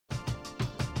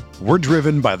We're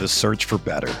driven by the search for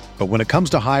better. But when it comes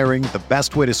to hiring, the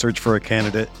best way to search for a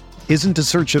candidate isn't to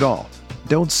search at all.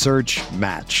 Don't search,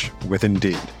 match with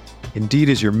Indeed. Indeed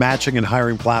is your matching and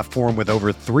hiring platform with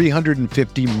over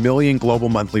 350 million global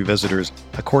monthly visitors,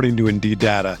 according to Indeed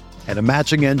data, and a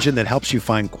matching engine that helps you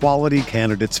find quality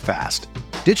candidates fast.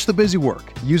 Ditch the busy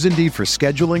work. Use Indeed for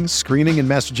scheduling, screening, and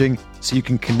messaging so you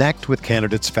can connect with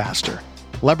candidates faster.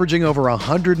 Leveraging over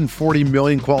 140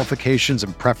 million qualifications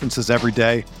and preferences every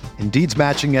day, Indeed's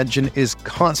matching engine is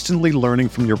constantly learning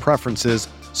from your preferences,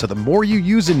 so the more you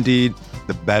use Indeed,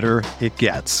 the better it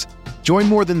gets. Join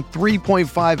more than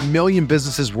 3.5 million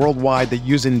businesses worldwide that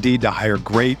use Indeed to hire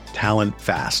great talent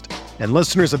fast. And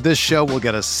listeners of this show will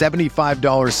get a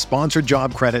 $75 sponsored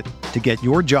job credit to get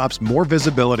your jobs more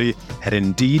visibility at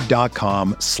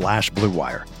Indeed.com/Blue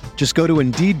Wire. Just go to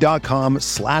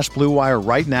Indeed.com/Blue Wire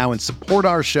right now and support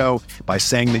our show by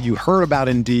saying that you heard about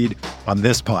Indeed on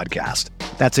this podcast.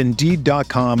 That's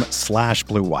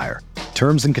Indeed.com/Blue Wire.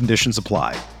 Terms and conditions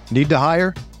apply. Need to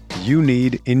hire? You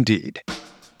need Indeed.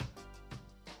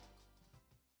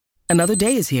 Another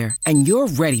day is here, and you're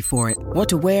ready for it. What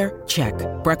to wear? Check.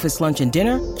 Breakfast, lunch, and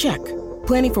dinner? Check.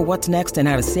 Planning for what's next and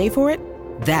how to save for it?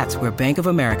 That's where Bank of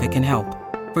America can help.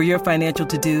 For your financial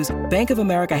to-dos, Bank of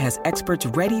America has experts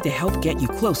ready to help get you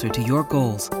closer to your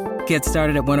goals. Get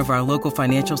started at one of our local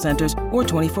financial centers or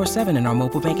 24/7 in our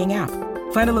mobile banking app.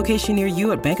 Find a location near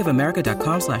you at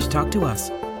bankofamerica.com/talktous.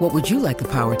 What would you like the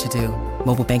power to do?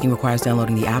 Mobile banking requires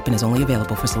downloading the app and is only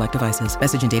available for select devices.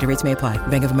 Message and data rates may apply.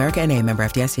 Bank of America N.A., member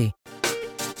FDIC.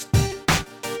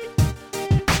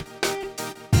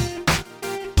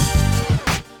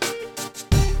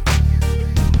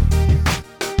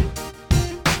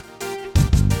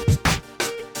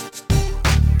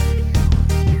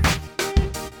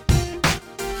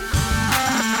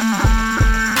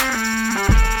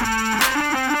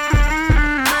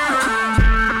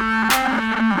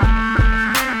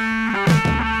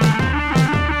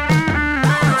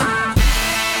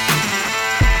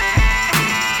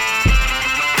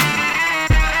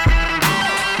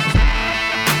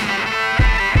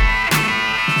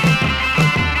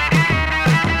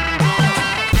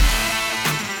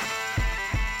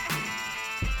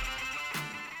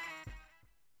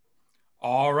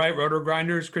 Roto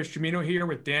Grinders, Chris Jimino here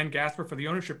with Dan Gasper for the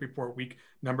Ownership Report, week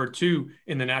number 2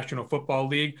 in the National Football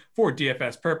League for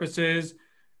DFS purposes.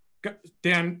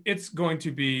 Dan, it's going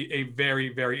to be a very,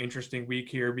 very interesting week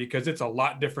here because it's a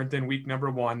lot different than week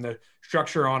number 1. The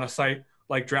structure on a site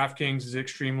like DraftKings is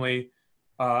extremely,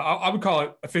 I would call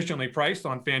it efficiently priced.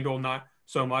 On FanDuel, not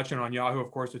so much. And on Yahoo,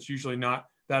 of course, it's usually not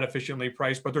that efficiently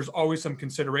priced, but there's always some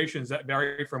considerations that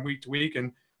vary from week to week.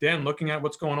 And Dan, looking at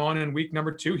what's going on in week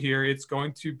number 2 here, it's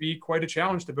going to be quite a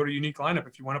challenge to build a unique lineup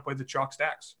if you want to play the chalk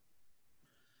stacks.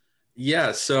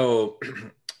 Yeah, so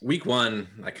week 1,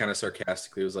 I kind of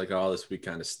sarcastically was like, oh, this week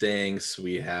kind of stinks.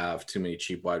 We have too many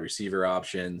cheap wide receiver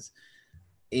options.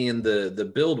 And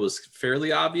the build was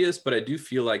fairly obvious, but I do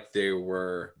feel like there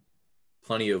were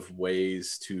plenty of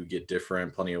ways to get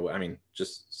different,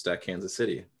 just stack Kansas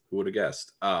City. Who would have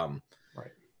guessed?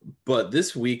 Right. But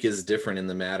this week is different in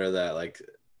the matter that, like,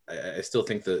 I still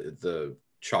think the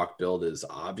chalk build is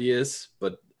obvious,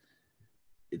 but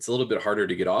it's a little bit harder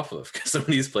to get off of because some of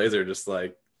these plays are just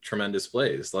like tremendous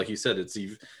plays. Like you said, it's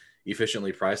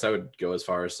efficiently priced. I would go as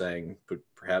far as saying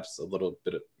perhaps a little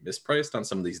bit mispriced on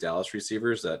some of these Dallas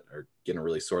receivers that are going to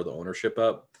really soar the ownership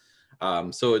up.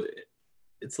 So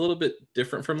it's a little bit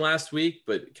different from last week,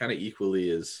 but kind of equally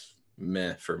is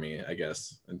meh for me, I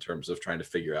guess, in terms of trying to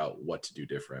figure out what to do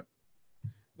different.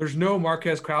 There's no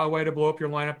Marquez Callaway to blow up your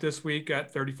lineup this week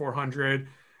at 3,400.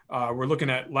 We're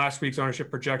looking at last week's ownership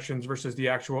projections versus the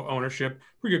actual ownership.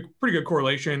 Pretty good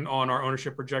correlation on our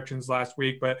ownership projections last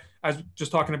week. But as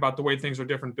just talking about the way things are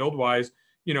different build-wise,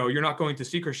 you're not going to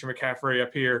see Christian McCaffrey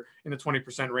up here in the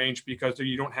 20% range because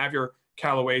you don't have your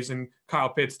Callaways and Kyle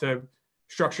Pitts to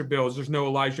structure builds. There's no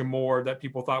Elijah Moore that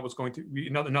people thought was going to be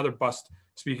another bust,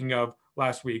 speaking of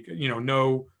last week.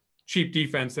 No cheap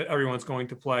defense that everyone's going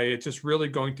to play. It's just really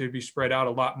going to be spread out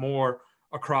a lot more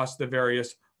across the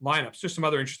various lineups. Just some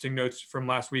other interesting notes from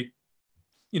last week.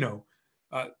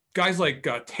 Guys like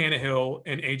Tannehill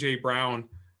and AJ Brown,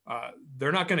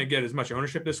 they're not going to get as much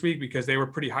ownership this week because they were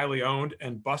pretty highly owned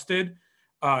and busted.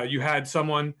 You had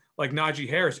someone like Najee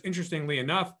Harris, interestingly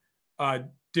enough,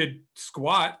 did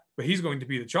squat, but he's going to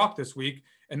be the chalk this week.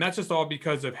 And that's just all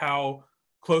because of how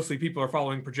closely people are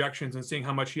following projections and seeing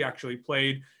how much he actually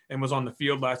played and was on the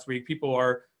field last week. People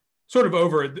are sort of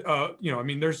over,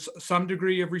 there's some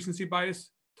degree of recency bias,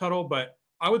 Tuttle, but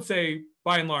I would say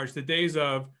by and large, the days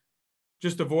of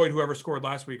just avoid whoever scored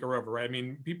last week or over, right? I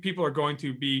mean, people are going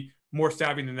to be more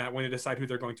savvy than that when they decide who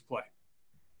they're going to play.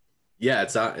 Yeah,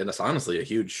 it's honestly a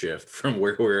huge shift from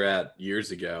where we were at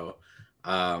years ago.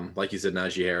 Like you said,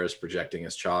 Najee Harris projecting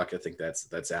as chalk. I think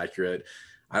that's accurate.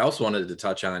 I also wanted to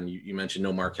touch on, you mentioned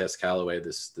no Marquez Callaway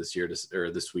this year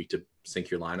or this week to sync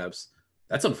your lineups.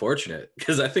 That's unfortunate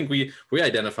because I think we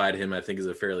identified him, I think, as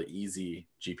a fairly easy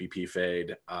GPP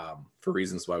fade for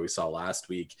reasons why we saw last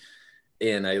week.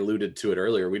 And I alluded to it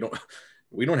earlier. We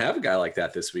don't have a guy like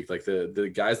that this week. Like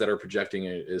the guys that are projecting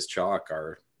as chalk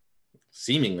are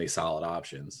seemingly solid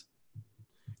options.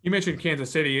 You mentioned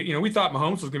Kansas City. You know, we thought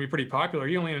Mahomes was going to be pretty popular.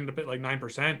 He only ended up at like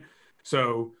 9%.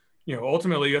 So, you know,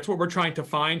 ultimately that's what we're trying to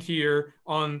find here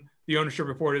on the ownership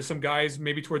report is some guys,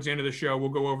 maybe towards the end of the show, we'll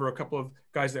go over a couple of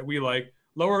guys that we like.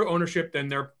 Lower ownership than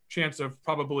their chance of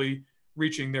probably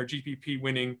reaching their GPP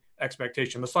winning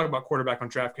expectation. Let's talk about quarterback on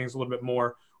DraftKings a little bit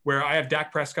more, where I have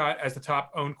Dak Prescott as the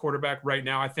top owned quarterback right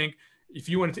now. I think if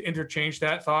you wanted to interchange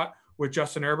that thought with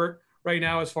Justin Herbert right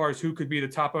now, as far as who could be the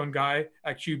top owned guy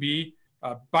at QB,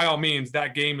 by all means,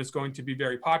 that game is going to be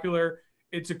very popular.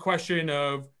 It's a question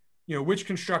of, you know, which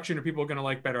construction are people going to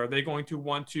like better? Are they going to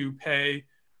want to pay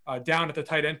down at the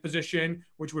tight end position,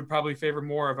 which would probably favor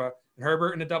more of a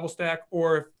Herbert in a double stack?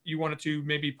 Or if you wanted to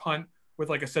maybe punt with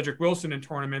like a Cedric Wilson in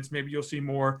tournaments, maybe you'll see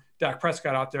more Dak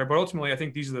Prescott out there. But ultimately, I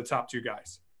think these are the top two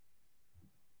guys.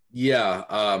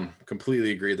 Yeah,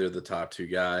 completely agree. They're the top two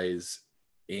guys.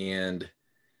 And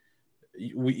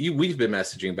we've been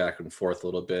messaging back and forth a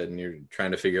little bit, and you're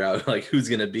trying to figure out like who's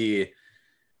going to be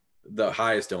the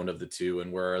highest owned of the two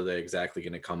and where are they exactly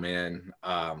going to come in.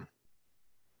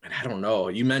 And I don't know.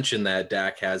 You mentioned that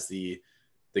Dak has the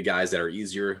guys that are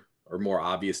easier or more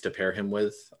obvious to pair him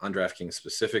with on DraftKings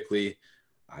specifically.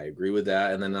 I agree with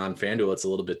that. And then on FanDuel, it's a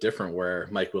little bit different where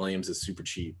Mike Williams is super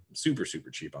cheap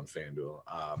on FanDuel.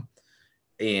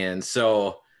 And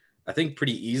so I think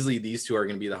pretty easily these two are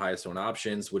going to be the highest owned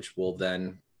options, which will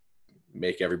then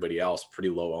make everybody else pretty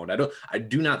low owned. I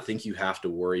do not think you have to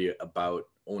worry about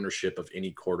ownership of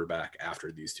any quarterback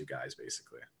after these two guys,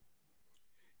 basically.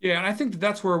 Yeah, and I think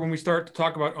that's where when we start to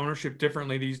talk about ownership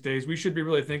differently these days, we should be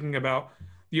really thinking about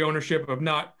the ownership of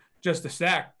not just the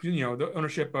stack, you know, the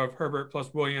ownership of Herbert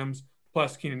plus Williams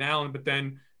plus Keenan Allen, but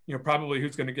then, you know, probably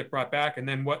who's going to get brought back, and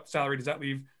then what salary does that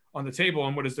leave on the table,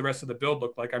 and what does the rest of the build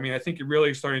look like? I mean, I think you're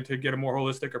really starting to get a more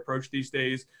holistic approach these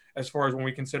days as far as when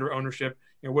we consider ownership.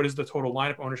 You know, what does the total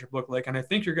lineup ownership look like? And I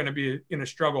think you're going to be in a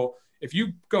struggle if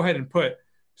you go ahead and put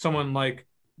someone like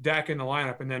Dak in the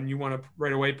lineup, and then you want to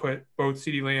right away put both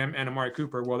CeeDee Lamb and Amari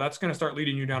Cooper. Well, that's going to start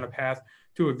leading you down a path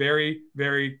to a very,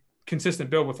 very consistent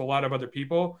build with a lot of other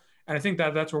people. And I think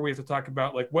that that's where we have to talk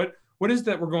about, like, what is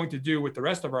that we're going to do with the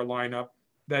rest of our lineup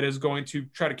that is going to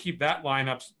try to keep that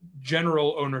lineup's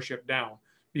general ownership down,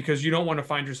 because you don't want to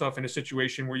find yourself in a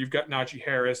situation where you've got Najee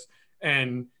Harris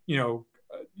and, you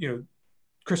know,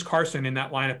 Chris Carson in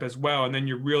that lineup as well. And then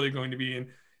you're really going to be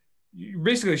you're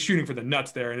basically shooting for the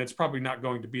nuts there, and it's probably not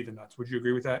going to be the nuts. Would you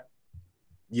agree with that?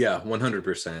 Yeah,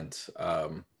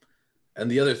 100%. And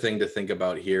the other thing to think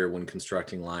about here when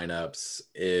constructing lineups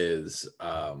is,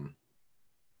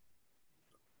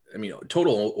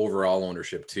 total overall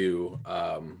ownership too,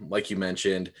 like you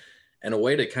mentioned, and a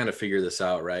way to kind of figure this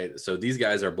out, right? So these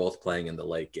guys are both playing in the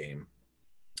late game.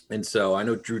 And so I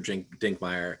know Drew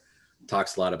Dinkmeyer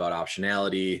talks a lot about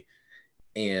optionality,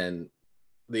 and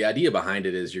the idea behind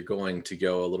it is you're going to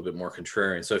go a little bit more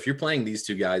contrarian. So if you're playing these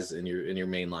two guys in your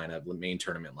main lineup, main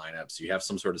tournament lineups, you have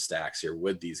some sort of stacks here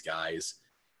with these guys.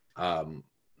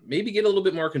 Maybe get a little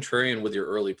bit more contrarian with your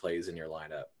early plays in your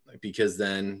lineup, because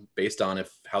then based on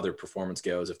how their performance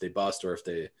goes, if they bust or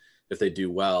if they do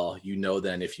well, you know,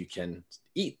 then if you can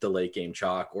eat the late game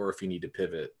chalk or if you need to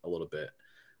pivot a little bit.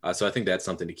 So I think that's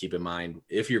something to keep in mind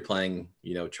if you're playing,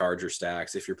 you know, Charger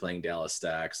stacks, if you're playing Dallas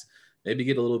stacks. Maybe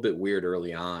get a little bit weird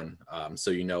early on,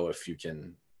 so you know if you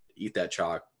can eat that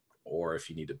chalk or if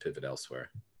you need to pivot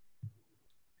elsewhere.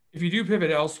 If you do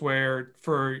pivot elsewhere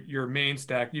for your main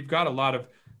stack, you've got a lot of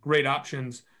great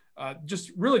options.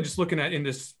 Just looking at in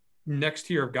this next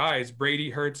tier of guys,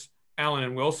 Brady, Hurts, Allen,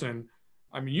 and Wilson.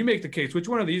 I mean, you make the case. Which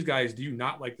one of these guys do you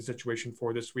not like the situation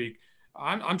for this week?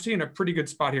 I'm seeing a pretty good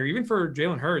spot here, even for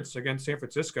Jalen Hurts against San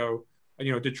Francisco.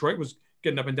 You know, Detroit was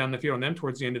getting up and down the field on them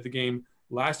towards the end of the game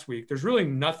last week. There's really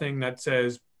nothing that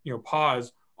says, you know,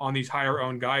 pause on these higher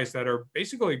owned guys that are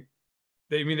basically,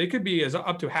 they could be as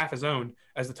up to half as owned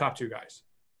as the top two guys.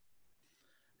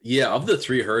 Yeah, of the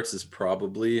three, Hurts is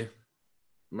probably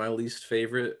my least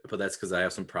favorite, but that's because I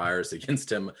have some priors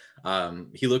against him.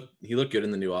 He looked good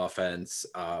in the new offense,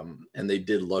 and they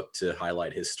did look to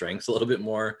highlight his strengths a little bit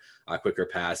more, quicker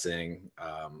passing,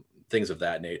 things of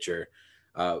that nature.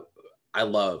 I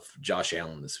love Josh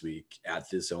Allen this week at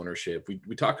this ownership.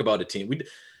 We talk about a team.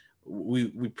 We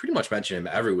pretty much mention him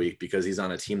every week because he's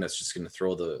on a team that's just going to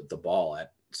throw the ball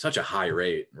at such a high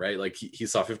rate, right? Like he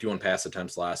saw 51 pass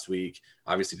attempts last week,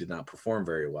 obviously did not perform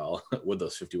very well with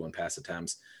those 51 pass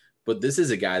attempts, but this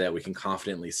is a guy that we can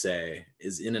confidently say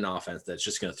is in an offense that's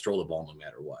just going to throw the ball no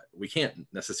matter what. We can't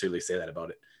necessarily say that about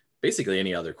it. Basically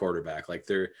any other quarterback,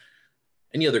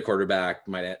 any other quarterback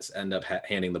might end up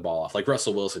handing the ball off, like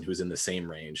Russell Wilson, who's in the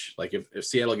same range. Like if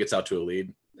Seattle gets out to a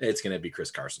lead, it's going to be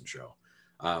Chris Carson's show.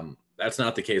 That's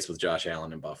not the case with Josh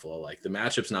Allen in Buffalo. Like the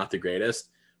matchup's not the greatest,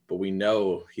 but we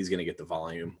know he's going to get the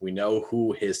volume. We know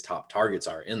who his top targets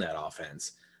are in that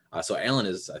offense. So Allen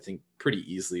is, I think, pretty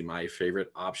easily my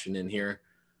favorite option in here,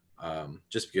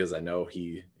 just because I know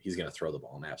he's going to throw the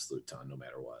ball an absolute ton no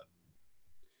matter what.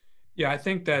 Yeah, I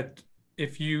think that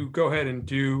if you go ahead and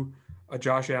do a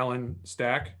Josh Allen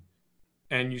stack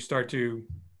and you start to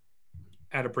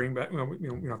add a bring back, we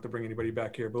don't have to bring anybody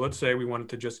back here, but let's say we wanted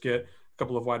to just get a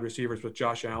couple of wide receivers with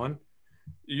Josh Allen,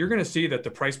 you're going to see that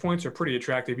the price points are pretty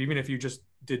attractive, even if you just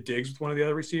did Diggs with one of the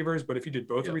other receivers. But if you did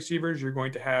both the receivers, you're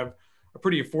going to have a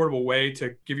pretty affordable way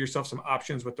to give yourself some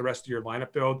options with the rest of your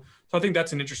lineup build. So I think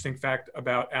that's an interesting fact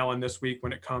about Allen this week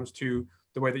when it comes to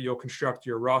the way that you'll construct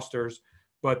your rosters.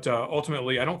 But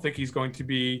ultimately, I don't think he's going to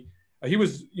be he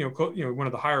was, one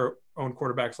of the higher owned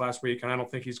quarterbacks last week, and I don't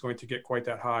think he's going to get quite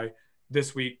that high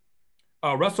this week.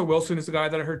 Russell Wilson is the guy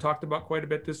that I heard talked about quite a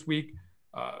bit this week.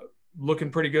 Looking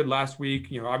pretty good last week.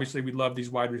 Obviously we love these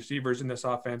wide receivers in this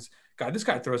offense. God, this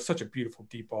guy throws such a beautiful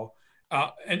deep ball.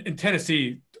 And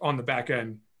Tennessee on the back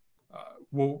end,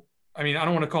 I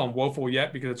don't want to call them woeful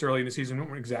yet because it's early in the season. We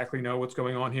don't exactly know what's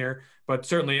going on here, but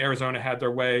certainly Arizona had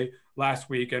their way last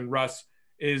week, and Russ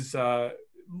is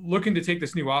looking to take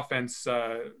this new offense,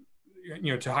 to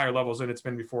higher levels than it's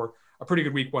been before. A pretty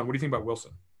good week one. What do you think about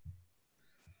Wilson?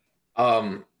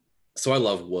 So I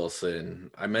love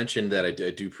Wilson. I mentioned that I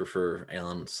do prefer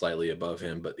Allen slightly above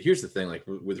him, but here's the thing, like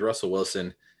with Russell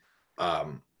Wilson,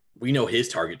 we know his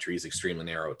target tree is extremely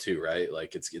narrow too, right?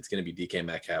 Like it's going to be DK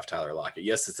Metcalf, Tyler Lockett.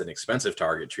 Yes, it's an expensive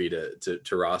target tree to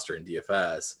roster in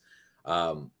DFS.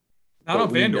 Not on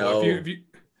FanDuel.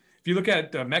 If you look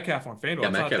at Metcalf on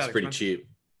FanDuel, Metcalf's pretty cheap.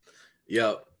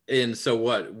 Yeah. And so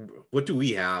what do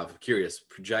we have? Curious,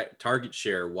 project target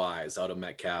share wise out of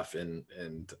Metcalf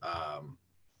and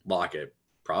Lockett?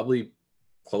 Probably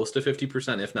close to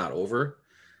 50%, if not over.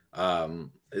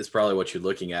 Is probably what you're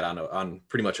looking at on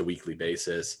pretty much a weekly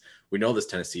basis. We know this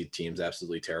Tennessee team's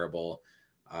absolutely terrible.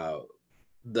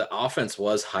 The offense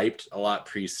was hyped a lot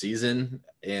preseason,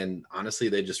 and honestly,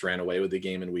 they just ran away with the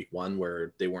game in week one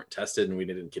where they weren't tested and we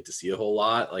didn't get to see a whole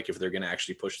lot. Like if they're going to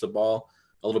actually push the ball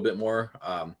a little bit more.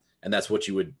 And that's what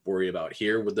you would worry about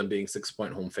here with them being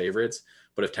 6-point home favorites.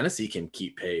 But if Tennessee can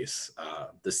keep pace,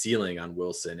 the ceiling on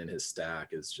Wilson and his stack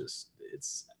is just,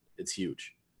 it's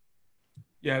huge.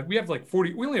 Yeah, we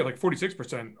only have like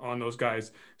 46% on those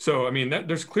guys. So, I mean,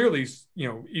 there's clearly,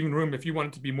 even room if you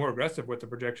wanted to be more aggressive with the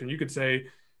projection. You could say,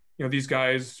 these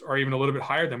guys are even a little bit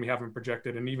higher than we have them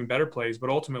projected and even better plays.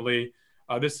 But ultimately,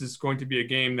 this is going to be a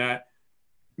game that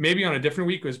maybe on a different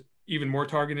week was even more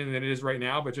targeted than it is right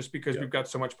now. But just because we've got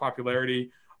so much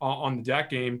popularity on the Dak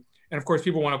game. And, of course,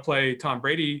 people want to play Tom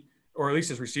Brady or at least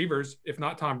his receivers, if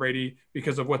not Tom Brady,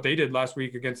 because of what they did last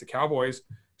week against the Cowboys.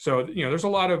 So, there's a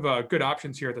lot of good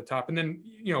options here at the top. And then,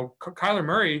 Kyler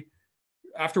Murray,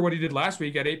 after what he did last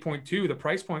week at 8.2, the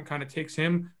price point kind of takes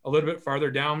him a little bit farther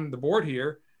down the board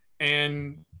here.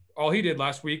 And all he did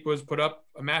last week was put up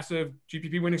a massive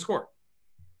GPP winning score.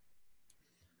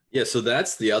 Yeah, so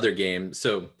that's the other game.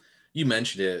 So you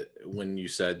mentioned it when you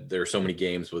said there are so many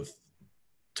games with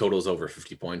totals over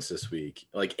 50 points this week.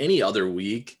 Like any other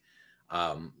week,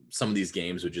 some of these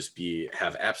games would just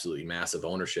have absolutely massive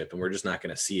ownership, and we're just not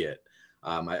going to see it.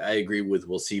 I agree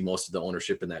we'll see most of the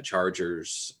ownership in that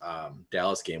Chargers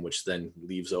Dallas game, which then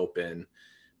leaves open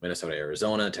Minnesota,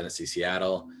 Arizona, Tennessee,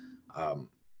 Seattle.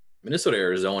 Minnesota,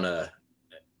 Arizona,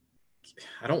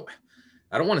 I don't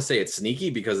want to say it's sneaky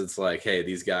because it's like, hey,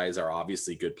 these guys are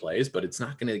obviously good plays, but it's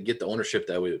not going to get the ownership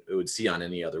that it would see on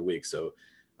any other week. So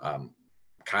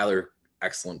Kyler,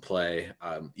 excellent play.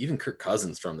 Even Kirk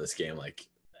Cousins from this game, like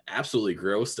absolutely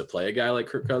gross to play a guy like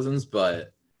Kirk Cousins,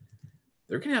 but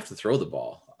they're going to have to throw the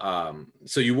ball.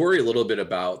 So you worry a little bit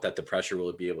about that the pressure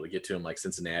will be able to get to him. Like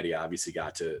Cincinnati obviously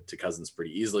got to Cousins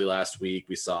pretty easily last week.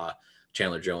 We saw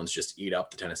Chandler Jones just eat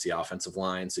up the Tennessee offensive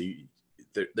line. So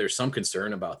there's some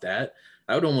concern about that.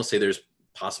 I would almost say there's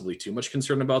possibly too much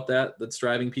concern about that's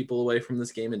driving people away from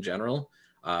this game in general.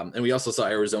 And we also saw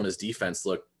Arizona's defense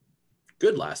look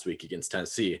good last week against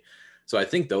Tennessee. So I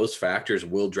think those factors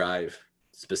will drive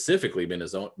specifically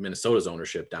Minnesota's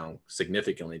ownership down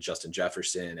significantly. Justin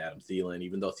Jefferson, Adam Thielen,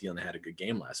 even though Thielen had a good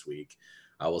game last week,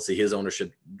 we'll see his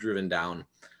ownership driven down.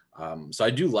 So I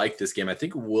do like this game. I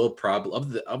think we'll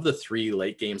probably, of the 3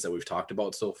 late games that we've talked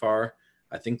about so far,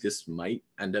 I think this might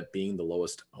end up being the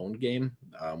lowest owned game,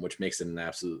 which makes it an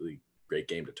absolutely great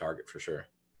game to target for sure.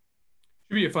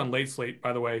 Should be a fun late slate,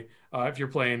 by the way, if you're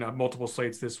playing multiple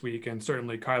slates this week, and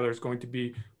certainly Kyler is going to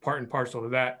be part and parcel to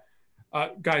that.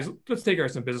 Guys, let's take care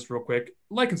of some business real quick.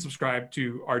 Like and subscribe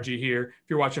to RG here. If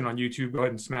you're watching on YouTube, go ahead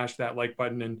and smash that like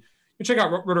button, and check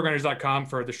out rotogrinders.com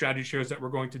for the strategy shows that we're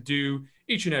going to do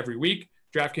each and every week.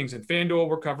 DraftKings and FanDuel,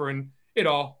 we're covering it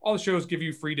all. All the shows give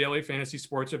you free daily fantasy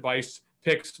sports advice,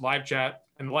 picks, live chat,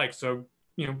 and the like. So,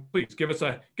 please give us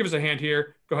a hand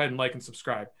here. Go ahead and like and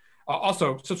subscribe.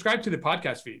 Also, subscribe to the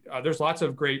podcast feed. There's lots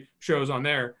of great shows on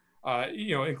there,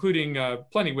 including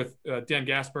plenty with Dan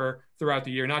Gasper throughout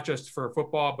the year, not just for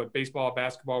football, but baseball,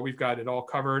 basketball. We've got it all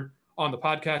covered on the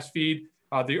podcast feed.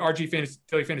 The RG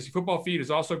Daily Fantasy Football feed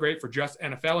is also great for just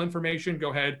NFL information. Go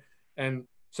ahead and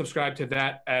subscribe to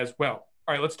that as well.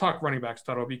 All right, let's talk running backs,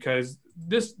 Tuttle, because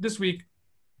this week,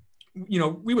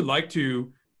 we would like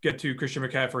to get to Christian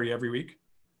McCaffrey every week.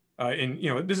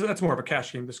 That's more of a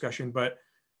cash game discussion, but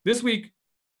this week,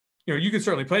 you can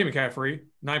certainly play McCaffrey,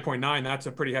 9.9. That's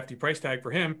a pretty hefty price tag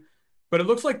for him. But it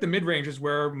looks like the mid-range is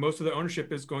where most of the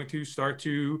ownership is going to start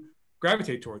to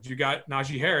gravitate towards. You got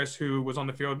Najee Harris, who was on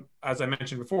the field, as I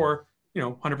mentioned before,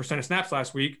 100% of snaps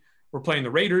last week. We're playing the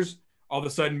Raiders. All of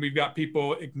a sudden, we've got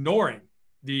people ignoring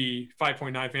the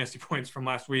 5.9 fantasy points from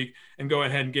last week and going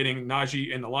ahead and getting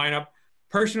Najee in the lineup.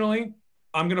 Personally,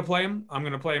 I'm going to play him. I'm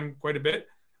going to play him quite a bit.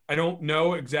 I don't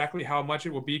know exactly how much it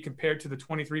will be compared to the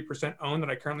 23% own that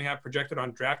I currently have projected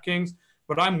on DraftKings,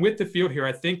 but I'm with the field here.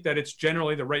 I think that it's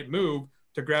generally the right move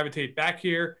to gravitate back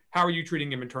here. How are you treating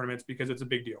him in tournaments? Because it's a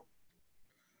big deal.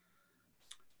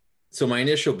 So my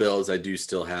initial builds, I do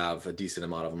still have a decent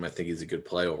amount of him. I think he's a good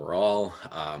play overall,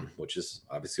 which is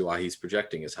obviously why he's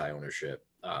projecting his high ownership.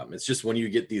 It's just when you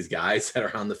get these guys that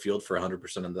are on the field for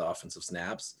 100% of the offensive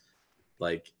snaps,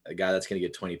 like a guy that's going to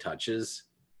get 20 touches,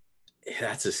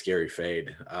 that's a scary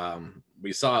fade.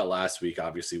 We saw it last week,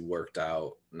 obviously worked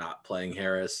out not playing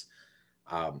Harris.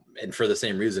 And for the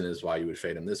same reason is why you would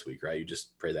fade him this week, right? You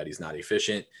just pray that he's not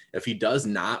efficient. If he does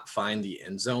not find the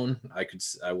end zone,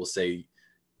 I will say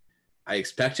I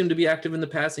expect him to be active in the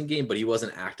passing game, but he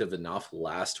wasn't active enough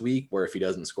last week where if he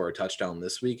doesn't score a touchdown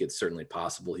this week, it's certainly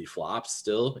possible he flops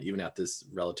still, even at this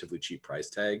relatively cheap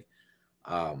price tag.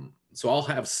 So I'll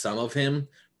have some of him,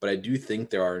 but I do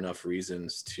think there are enough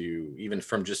reasons to, even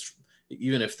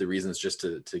if the reason is just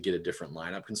to get a different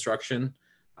lineup construction,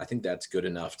 I think that's good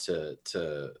enough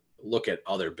to look at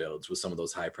other builds with some of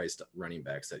those high priced running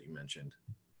backs that you mentioned.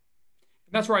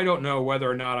 That's where I don't know whether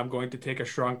or not I'm going to take a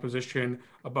strong position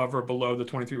above or below the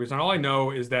 23%. All I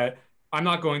know is that I'm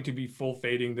not going to be full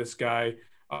fading this guy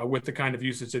with the kind of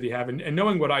usage that he have. And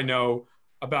knowing what I know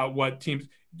about what teams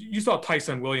 – you saw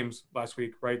Tyson Williams last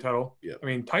week, right, Tuttle? Yeah. I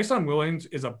mean, Tyson Williams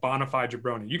is a bona fide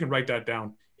jabroni. You can write that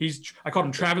down. I called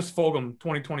him Travis Fulgham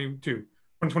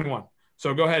 2021.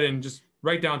 So go ahead and just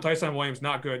write down Tyson Williams,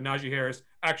 not good. Najee Harris,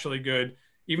 actually good.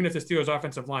 Even if the Steelers'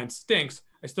 offensive line stinks,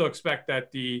 I still expect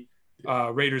that the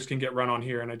Raiders can get run on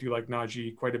here, and I do like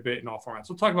Najee quite a bit in all formats.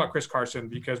 We'll talk about Chris Carson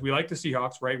because we like the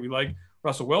Seahawks, right? We like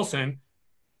Russell Wilson.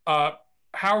 How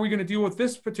are we going to deal with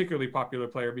this particularly popular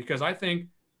player? Because I think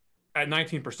at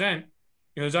 19%,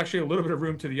 there's actually a little bit of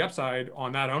room to the upside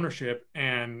on that ownership,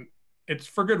 and it's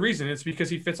for good reason. It's because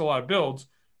he fits a lot of builds,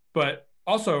 but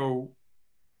also,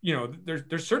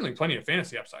 there's certainly plenty of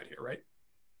fantasy upside here, right?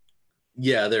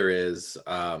 Yeah, there is.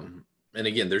 And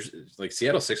again, there's like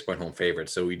Seattle 6-point home favorite.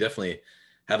 So we definitely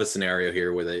have a scenario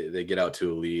here where they get out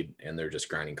to a lead and they're just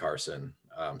grinding Carson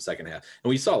second half. And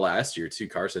we saw last year too,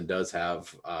 Carson does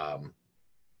have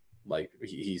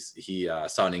he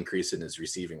saw an increase in his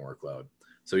receiving workload.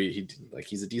 So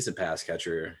he's a decent pass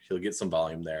catcher. He'll get some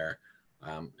volume there.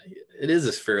 It is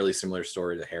a fairly similar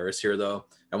story to Harris here though.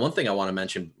 And one thing I want to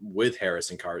mention with Harris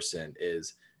and Carson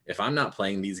is if I'm not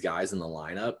playing these guys in the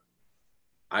lineup,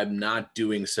 I'm not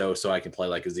doing so I can play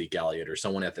like a Zeke Elliott or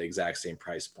someone at the exact same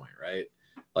price point, right?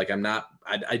 Like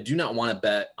I do not want to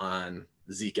bet on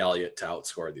Zeke Elliott to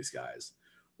outscore these guys.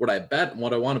 What I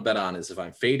want to bet on is if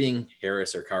I'm fading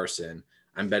Harris or Carson,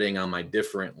 I'm betting on my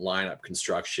different lineup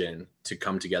construction to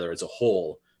come together as a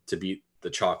whole to beat the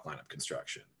chalk lineup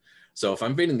construction. So if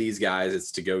I'm fading these guys, it's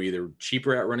to go either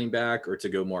cheaper at running back or to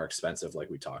go more expensive like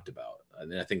we talked about.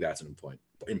 And I think that's an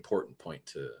important point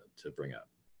to bring up.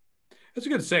 That's a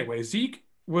good segue. Zeke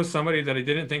was somebody that I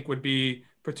didn't think would be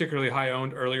particularly high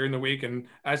owned earlier in the week. And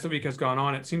as the week has gone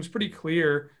on, it seems pretty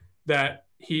clear that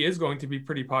he is going to be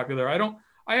pretty popular.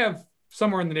 I have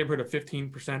somewhere in the neighborhood of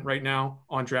 15% right now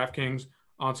on DraftKings.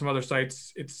 On some other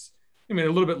sites, a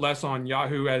little bit less on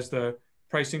Yahoo, as the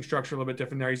pricing structure a little bit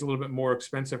different there. He's a little bit more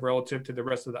expensive relative to the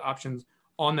rest of the options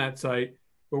on that site.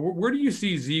 But where do you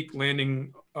see Zeke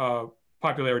landing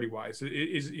popularity wise?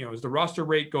 Is the roster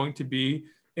rate going to be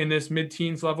in this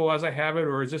mid-teens level as I have it,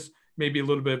 or is this maybe a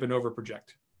little bit of an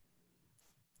overproject?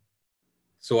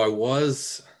 So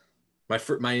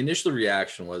my initial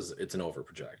reaction was it's an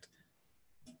overproject.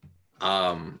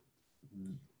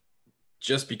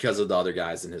 Just because of the other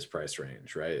guys in his price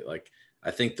range, right? Like,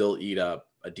 I think they'll eat up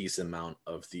a decent amount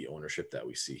of the ownership that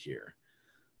we see here.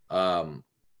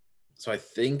 So I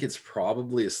think it's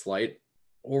probably a slight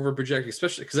overproject,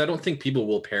 especially because I don't think people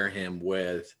will pair him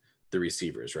with the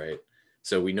receivers, right?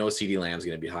 So we know CeeDee Lamb's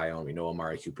going to be high owned. We know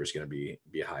Amari Cooper is going to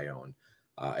be high owned.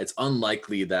 It's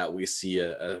unlikely that we see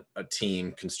a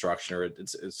team construction, or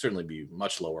it's certainly be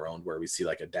much lower owned, where we see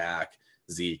like a Dak,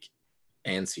 Zeke,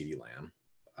 and CeeDee Lamb,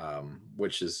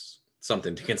 which is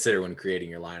something to consider when creating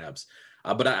your lineups.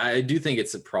 But I do think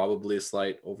it's probably a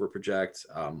slight overproject.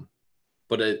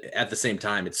 But at the same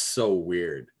time, it's so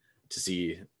weird to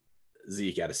see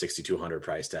Zeke at a 6,200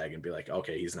 price tag and be like,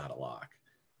 okay, he's not a lock.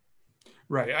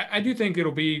 Right. I do think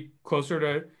it'll be closer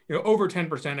to, over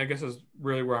 10%, I guess, is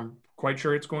really where I'm quite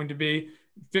sure it's going to be.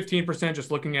 15%,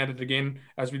 just looking at it again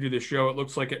as we do this show, it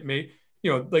looks like it may,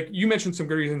 like you mentioned some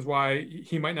good reasons why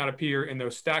he might not appear in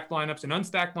those stacked lineups and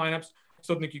unstacked lineups. I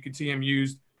still think you could see him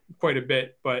used quite a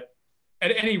bit, but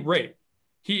at any rate,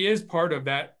 he is part of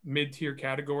that mid-tier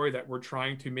category that we're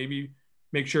trying to maybe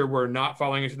make sure we're not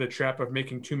falling into the trap of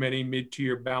making too many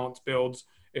mid-tier balanced builds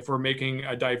if we're making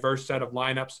a diverse set of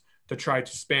lineups to try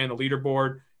to span the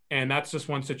leaderboard. And that's just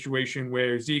one situation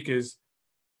where Zeke is,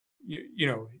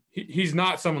 he's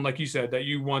not someone, like you said, that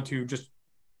you want to just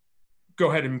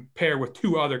go ahead and pair with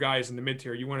two other guys in the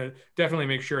mid-tier. You want to definitely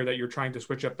make sure that you're trying to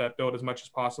switch up that build as much as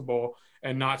possible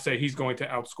and not say he's going to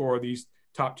outscore these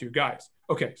top two guys.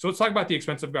 Okay, so let's talk about the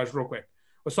expensive guys real quick.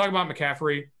 Let's talk about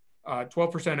McCaffrey,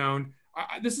 12% owned.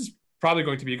 This is probably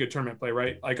going to be a good tournament play,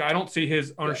 right? Like, I don't see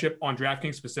his ownership on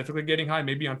DraftKings specifically getting high.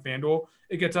 Maybe on FanDuel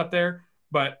it gets up there,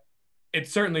 but it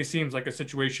certainly seems like a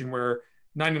situation where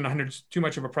 9,900 is too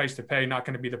much of a price to pay, not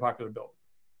going to be the popular build.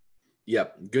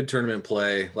 Yep, good tournament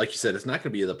play. Like you said, it's not going to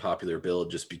be the popular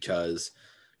build just because,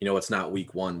 it's not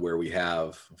week one where we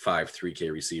have 5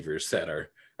 3K receivers that are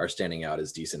standing out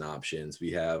as decent options.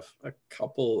 We have a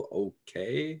couple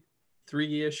okay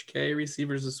 3-ish K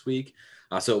receivers this week.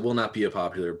 So it will not be a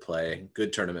popular play.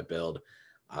 Good tournament build,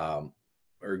 or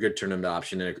a good tournament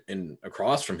option, and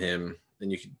across from him,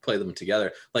 and you can play them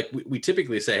together. Like we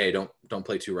typically say, hey, don't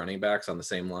play two running backs on the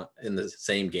same in the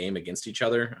same game against each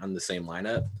other on the same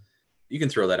lineup. You can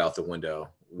throw that out the window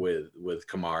with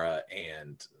Kamara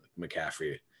and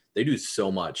McCaffrey. They do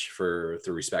so much for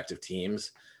the respective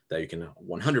teams that you can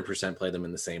 100% play them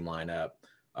in the same lineup.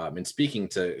 And speaking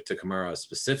to Kamara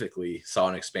specifically, saw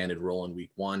an expanded role in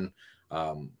week one.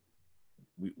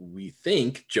 We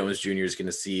think Jones Jr. is going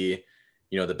to see,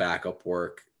 the backup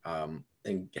work.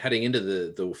 And heading into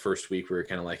the first week, we were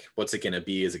kind of like, what's it going to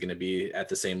be? Is it going to be at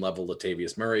the same level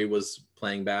Latavius Murray was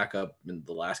playing backup in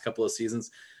the last couple of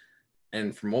seasons?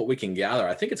 And from what we can gather,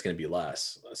 I think it's going to be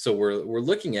less. So we're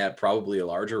looking at probably a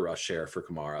larger rush share for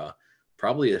Kamara,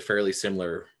 probably a fairly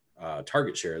similar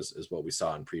target shares is what we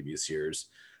saw in previous years.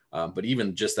 But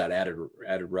even just that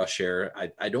added rush share,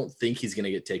 I don't think he's going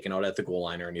to get taken out at the goal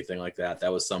line or anything like that.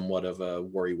 That was somewhat of a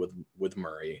worry with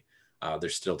Murray.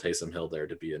 There's still Taysom Hill there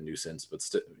to be a nuisance, but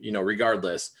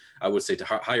regardless, I would say to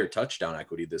higher touchdown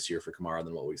equity this year for Kamara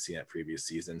than what we've seen at previous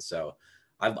seasons. So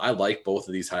I like both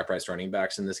of these high priced running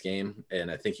backs in this game, and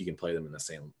I think you can play them in the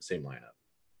same lineup.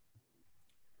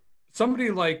 Somebody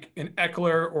like an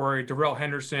Eckler or a Darrell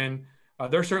Henderson,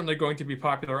 they're certainly going to be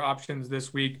popular options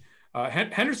this week.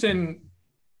 Henderson,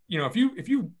 if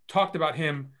you talked about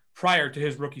him prior to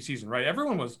his rookie season, right?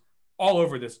 Everyone was all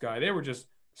over this guy. They were just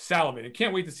salivating.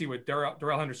 Can't wait to see what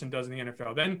Darrell Henderson does in the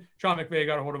NFL. Then Sean McVay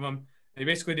got a hold of him. They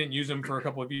basically didn't use him for a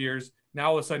couple of years. Now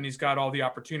all of a sudden he's got all the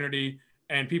opportunity,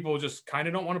 and people just kind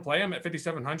of don't want to play him at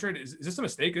 5,700. Is this a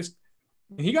mistake?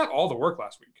 He got all the work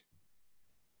last week.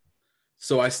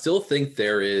 So I still think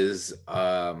there is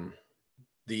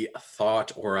the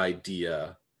thought or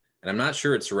idea, and I'm not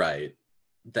sure it's right,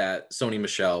 that Sony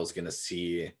Michel is going to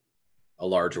see a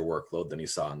larger workload than he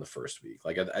saw in the first week.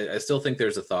 Like I still think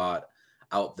there's a thought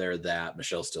out there that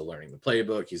Michel's still learning the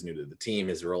playbook. He's new to the team.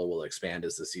 His role will expand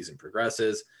as the season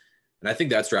progresses. And I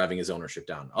think that's driving his ownership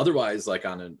down. Otherwise, like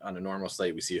on a normal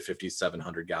slate, we see a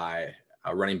 5,700 guy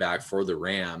running back for the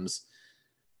Rams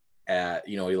at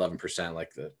 11%,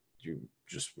 like you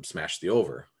just would smash the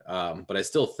over. But I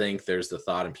still think there's the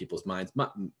thought in people's minds,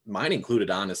 mine included,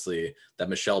 honestly, that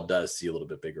Michelle does see a little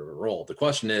bit bigger of a role. The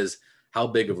question is, how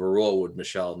big of a role would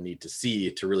Michelle need to see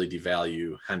to really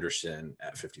devalue Henderson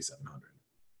at 5,700?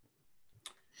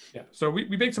 Yeah, so we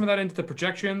baked some of that into the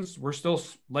projections. We're still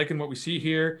liking what we see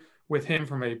here with him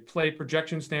from a play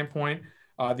projection standpoint.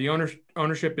 The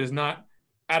ownership is not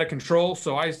out of control,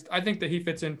 so I think that he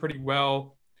fits in pretty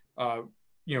well,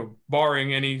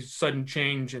 barring any sudden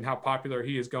change in how popular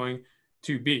he is going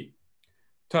to be.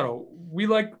 Tuttle,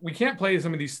 we can't play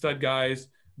some of these stud guys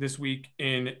this week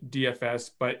in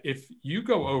DFS, but if you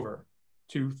go over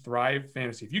to Thrive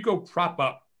Fantasy, if you go prop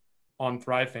up on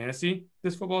Thrive Fantasy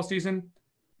this football season,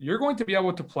 you're going to be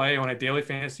able to play on a daily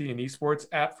fantasy and esports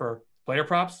app for player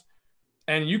props.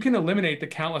 And you can eliminate the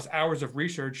countless hours of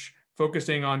research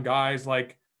focusing on guys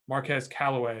like Marquez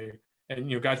Callaway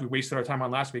and, guys we wasted our time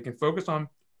on last week, and focus on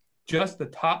just the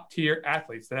top tier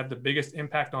athletes that have the biggest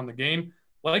impact on the game,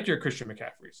 like your Christian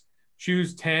McCaffreys.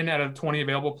 Choose 10 out of 20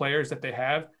 available players that they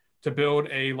have to build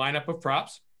a lineup of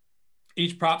props.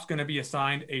 Each prop's going to be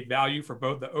assigned a value for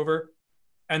both the over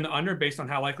and the under based on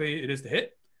how likely it is to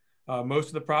hit. Most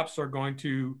of the props are going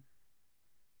to,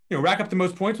 rack up the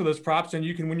most points with those props, and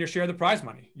you can win your share of the prize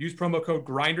money. Use promo code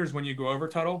GRINDERS when you go over,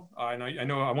 Tuttle. I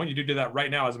want you to do that right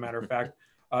now, as a matter of fact.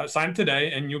 Sign up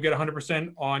today, and you'll get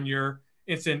 100% on your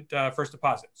instant first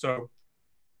deposit. So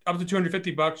up to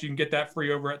 $250, you can get that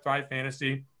free over at Thrive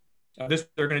Fantasy.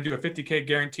 They're going to do a 50K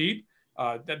guaranteed.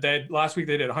 Last week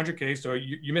they did 100K, so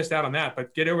you missed out on that.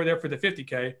 But get over there for the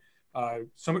 50K.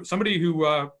 Somebody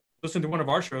who listened to one of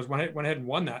our shows went ahead and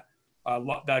won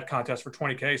that contest for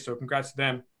 20K. So congrats to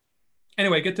them.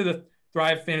 Anyway, get to the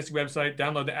Thrive Fantasy website,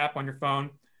 download the app on your phone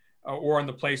or on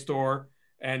the Play Store,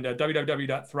 and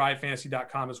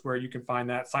www.thrivefantasy.com is where you can find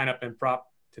that. Sign up and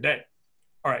prop today.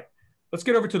 All right, let's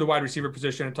get over to the wide receiver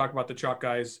position and talk about the chalk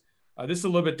guys. This is a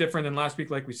little bit different than last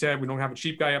week. Like we said, we don't have a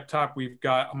cheap guy up top. We've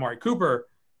got Amari Cooper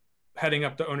heading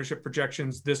up the ownership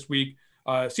projections this week.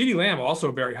 CeeDee Lamb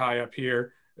also very high up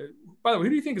here. By the way, who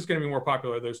do you think is going to be more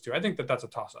popular of those two? I think that's a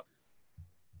toss-up.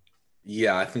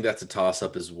 Yeah, I think that's a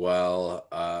toss-up as well,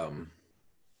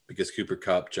 because Cooper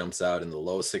Kupp jumps out in the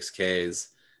low 6Ks.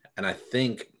 And I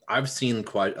think I've seen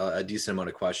quite a decent amount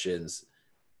of questions.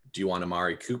 Do you want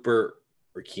Amari Cooper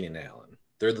or Keenan Allen?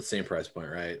 They're the same price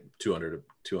point, right? 200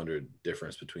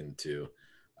 difference between the two.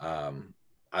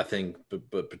 I think,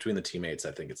 but between the teammates,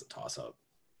 I think it's a toss-up.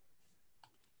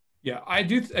 Yeah, I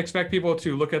do expect people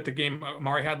to look at the game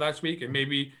Amari had last week and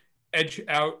maybe edge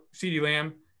out CeeDee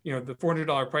Lamb. The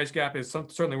 $400 price gap is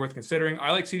certainly worth considering.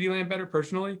 I like CeeDee Lamb better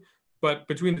personally, but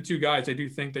between the two guys, I do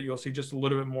think that you'll see just a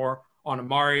little bit more on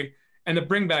Amari. And the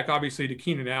bring back, obviously, to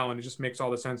Keenan Allen, it just makes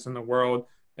all the sense in the world.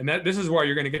 And this is where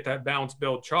you're going to get that balanced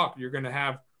build chalk. You're going to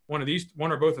have one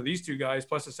or both of these two guys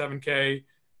plus a 7K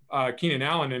Keenan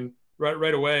Allen, and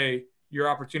right away your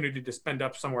opportunity to spend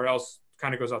up somewhere else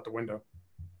kind of goes out the window.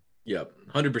 Yep,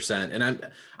 100%.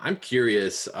 And I'm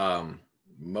curious.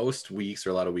 Most weeks,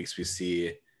 or a lot of weeks, we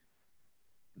see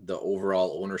the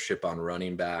overall ownership on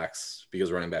running backs,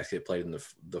 because running backs get played in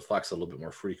the flex a little bit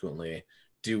more frequently.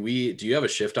 Do you have a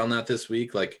shift on that this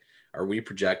week? Like, are we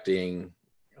projecting,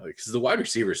 because the wide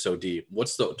receiver is so deep,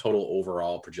 what's the total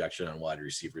overall projection on wide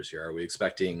receivers here? Are we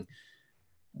expecting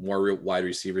more wide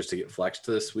receivers to get flexed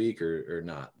this week or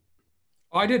not?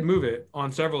 I did move it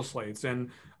on several slates, and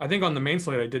I think on the main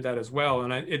slate I did that as well.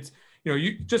 And it's,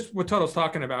 you just what Tuttle's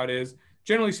talking about is,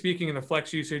 generally speaking, in the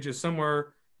flex usage is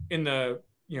somewhere in the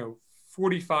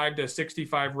 45 to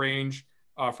 65 range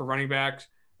for running backs,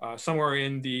 somewhere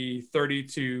in the 30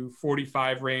 to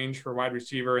 45 range for wide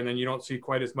receiver, and then you don't see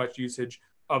quite as much usage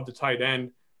of the tight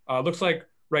end. Looks like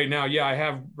right now, I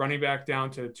have running back down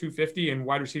to 250 and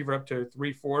wide receiver up to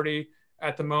 340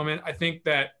 at the moment. I think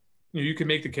that you can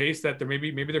make the case that there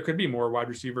maybe there could be more wide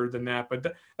receiver than that,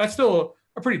 but that's still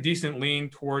a pretty decent lean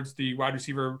towards the wide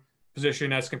receiver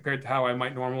position as compared to how I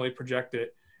might normally project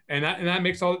it. And that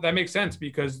makes sense,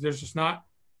 because there's just not,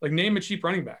 like, name a cheap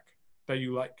running back that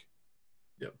you like.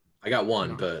 Yep. I got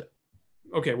one, but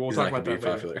okay, well, we'll talk about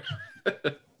that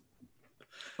later.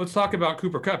 Let's talk about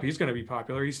Cooper Kupp. He's going to be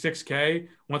popular. He's 6K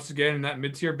once again in that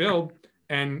mid-tier build,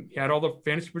 and he had all the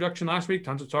fantasy production last week,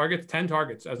 tons of targets, 10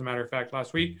 targets, as a matter of fact,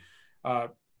 last week.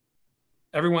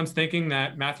 Everyone's thinking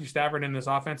that Matthew Stafford in this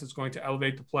offense is going to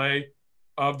elevate the play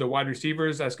of the wide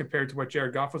receivers as compared to what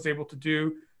Jared Goff was able to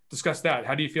do. Discuss that.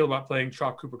 How do you feel about playing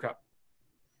chalk Cooper Kupp?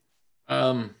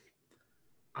 I'm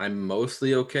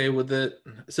mostly okay with it.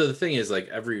 So the thing is, like,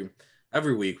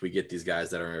 every week we get these guys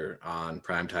that are on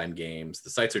primetime games. The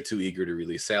sites are too eager to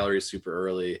release salaries super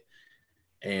early,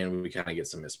 and we kind of get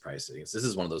some mispricings. This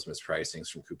is one of those mispricings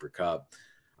from Cooper Kupp.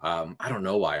 I don't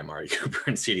know why Amari Cooper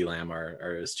and CeeDee Lamb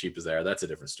are as cheap as they are. That's a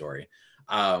different story.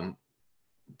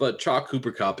 But chalk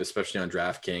Cooper Kupp, especially on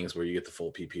DraftKings, where you get the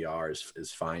full PPR,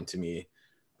 is fine to me.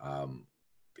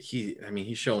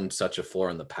 He's shown such a floor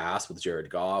in the past with Jared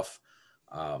Goff.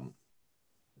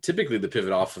 Typically the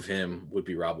pivot off of him would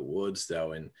be Robert Woods,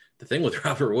 though. And the thing with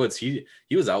Robert Woods, he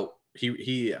was out.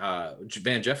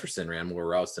 Van Jefferson ran more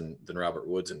routes than Robert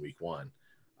Woods in week 1.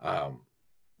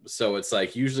 So it's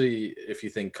like, usually if you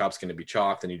think Kupp's going to be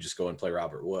chalked, then you just go and play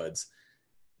Robert Woods.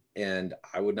 And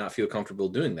I would not feel comfortable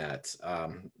doing that.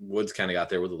 Woods kind of got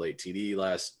there with a late TD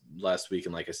last week.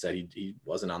 And like I said, he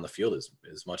wasn't on the field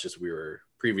as much as we were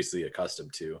previously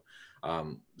accustomed to.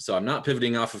 So I'm not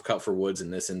pivoting off of Kupp for Woods in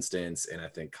this instance. And I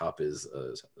think Kupp is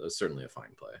certainly a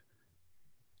fine play.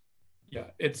 Yeah,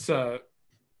 it's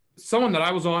someone that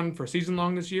I was on for season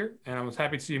long this year, and I was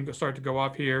happy to see him start to go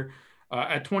up here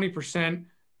at 20%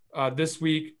 this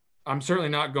week. I'm certainly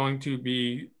not going to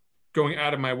be going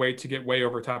out of my way to get way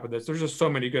over top of this. There's just so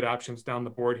many good options down the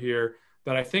board here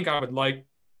that I think I would like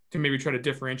to maybe try to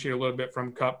differentiate a little bit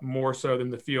from Kupp more so than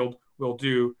the field will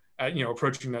do at,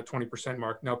 approaching that 20%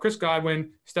 mark. Now, Chris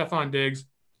Godwin, Stephon Diggs,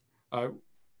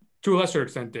 to a lesser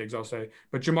extent Diggs, I'll say,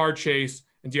 but Jamar Chase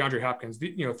and DeAndre Hopkins,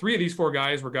 3 of these 4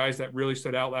 guys were guys that really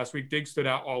stood out last week. Diggs stood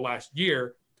out all last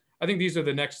year. I think these are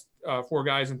the next 4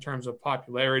 guys in terms of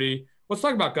popularity. Let's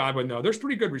talk about Godwin, though. There's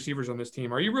pretty good receivers on this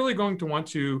team. Are you really going to want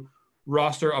to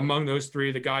roster among those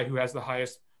 3 the guy who has the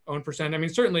highest own percent? I mean,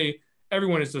 certainly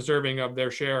everyone is deserving of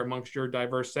their share amongst your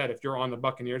diverse set if you're on the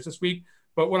Buccaneers this week.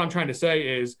 But what I'm trying to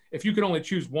say is, if you could only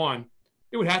choose one,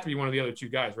 it would have to be one of the other 2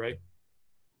 guys, right?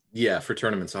 Yeah, for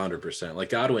tournaments, 100%. Like,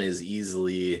 Godwin is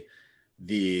easily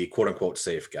the quote-unquote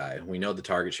safe guy. We know the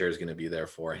target share is going to be there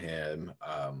for him.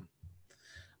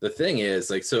 The thing is,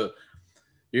 like, so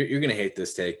you're going to hate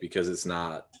this take because it's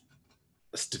not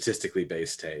a statistically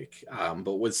based take.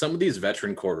 But with some of these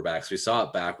veteran quarterbacks, we saw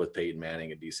it back with Peyton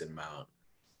Manning a decent amount.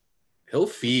 He'll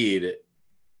feed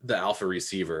the alpha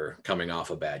receiver coming off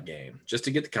a bad game just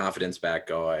to get the confidence back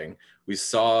going. We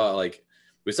saw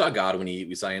Godwin eat.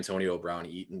 We saw Antonio Brown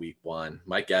eat in week 1.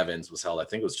 Mike Evans was held, I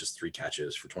think it was just 3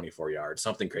 catches for 24 yards,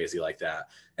 something crazy like that.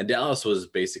 And Dallas was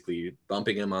basically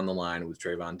bumping him on the line with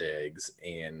Trayvon Diggs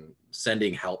and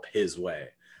sending help his way.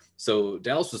 So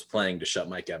Dallas was playing to shut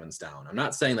Mike Evans down. I'm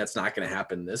not saying that's not going to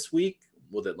happen this week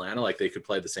with Atlanta. Like, they could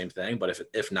play the same thing, but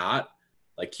if not,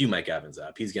 like, cue Mike Evans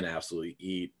up. He's going to absolutely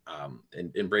eat.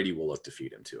 And Brady will look to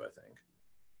feed him too, I think.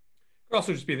 Could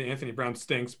also just be that Anthony Brown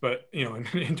stinks, but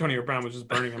Antonio Brown was just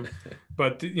burning him.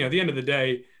 But at the end of the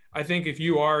day, I think if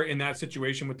you are in that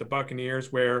situation with the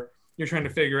Buccaneers where you're trying to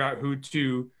figure out who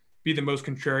to be the most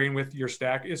contrarian with your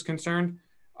stack is concerned,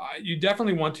 you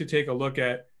definitely want to take a look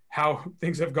at how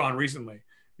things have gone recently.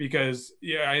 Because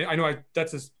I know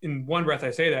that's just, in one breath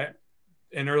I say that,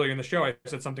 and earlier in the show I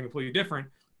said something completely different.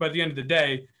 But at the end of the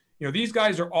day, these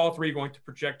guys are all 3 going to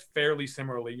project fairly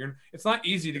similarly. It's not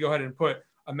easy to go ahead and put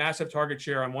a massive target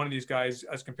share on one of these guys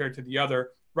as compared to the other.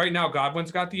 Right now,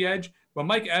 Godwin's got the edge, but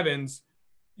Mike Evans,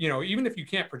 even if you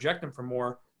can't project him for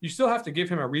more, you still have to give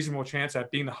him a reasonable chance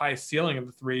at being the highest ceiling of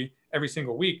the 3 every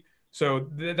single week. So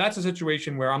that's a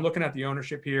situation where I'm looking at the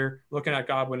ownership here, looking at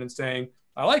Godwin and saying,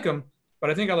 I like him, but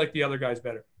I think I like the other guys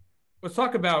better. Let's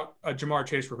talk about Jamar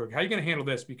Chase real quick. How are you going to handle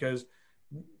this? Because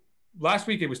last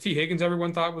week it was T. Higgins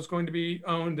everyone thought was going to be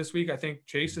owned. This week I think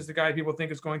Chase is the guy people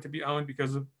think is going to be owned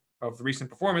because of the recent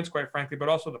performance, quite frankly, but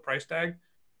also the price tag.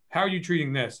 How are you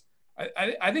treating this?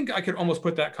 I think I could almost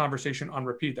put that conversation on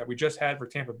repeat that we just had for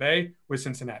Tampa Bay with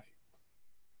Cincinnati.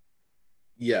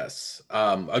 Yes,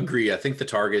 agree. I think the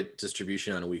target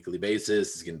distribution on a weekly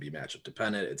basis is going to be matchup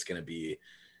dependent. It's going to be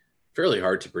fairly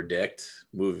hard to predict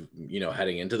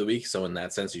heading into the week. So in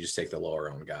that sense, you just take the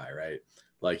lower owned guy, right?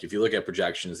 Like, if you look at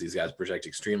projections, these guys project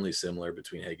extremely similar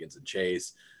between Higgins and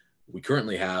Chase. We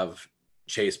currently have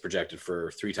Chase projected for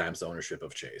 3 times the ownership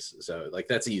of Chase. So, like,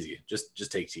 that's easy.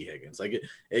 Just take T. Higgins. Like,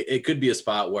 it could be a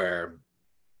spot where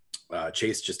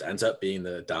Chase just ends up being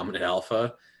the dominant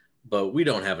alpha, but we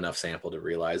don't have enough sample to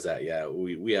realize that yet.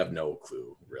 We have no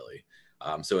clue, really.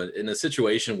 So in a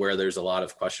situation where there's a lot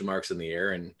of question marks in the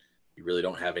air and you really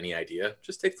don't have any idea,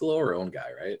 just take the lower owned guy,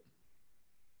 right?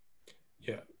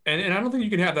 Yeah. And I don't think you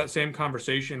can have that same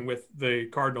conversation with the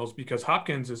Cardinals because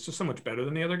Hopkins is just so much better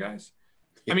than the other guys.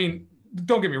 Yeah. I mean,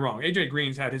 don't get me wrong. AJ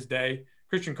Green's had his day.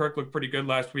 Christian Kirk looked pretty good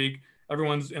last week.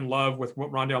 Everyone's in love with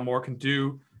what Rondale Moore can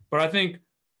do. But I think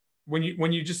when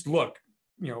you just look,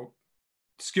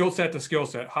 skill set to skill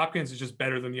set, Hopkins is just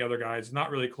better than the other guys,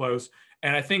 not really close.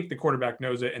 And I think the quarterback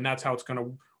knows it, and that's how it's going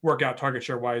to work out target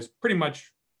share wise pretty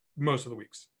much most of the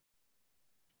weeks.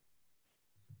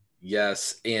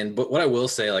 Yes. But what I will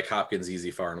say, like Hopkins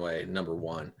easy far and away, number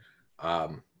one.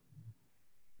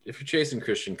 If you're chasing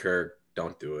Christian Kirk,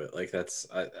 don't do it. Like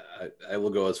I will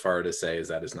go as far to say is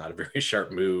that is not a very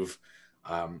sharp move.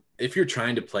 If you're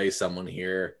trying to play someone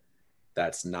here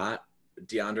that's not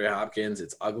DeAndre Hopkins,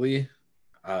 it's ugly.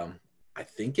 I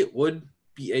think it would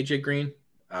be AJ Green.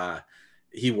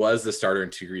 He was the starter in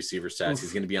 2 receiver sets.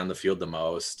 He's going to be on the field the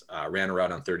most. Ran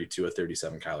around on 32 of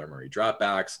 37 Kyler Murray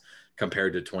dropbacks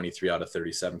compared to 23 out of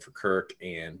 37 for Kirk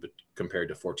and compared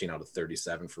to 14 out of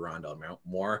 37 for Rondell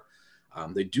Moore.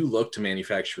 They do look to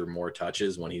manufacture more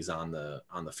touches when he's on the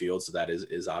field, so that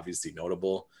is obviously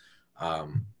notable.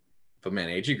 But man,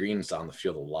 AJ Green's on the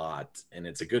field a lot, and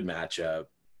it's a good matchup.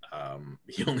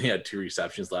 He only had 2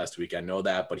 receptions last week. I know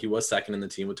that, but he was second in the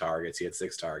team with targets. He had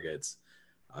 6 targets.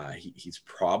 He's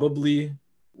probably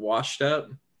washed up,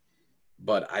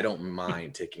 but I don't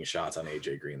mind taking shots on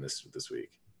AJ Green this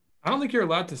week. I don't think you're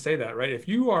allowed to say that, right? If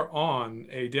you are on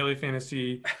a daily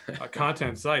fantasy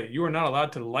content site, you are not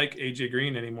allowed to like AJ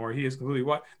Green anymore. He is completely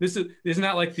what isn't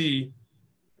that like the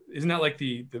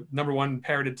number one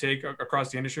parroted take across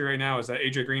the industry right now is that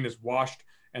AJ Green is washed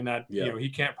and that he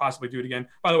can't possibly do it again.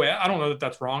 By the way, I don't know that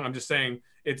that's wrong. I'm just saying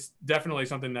it's definitely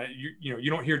something that you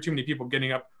don't hear too many people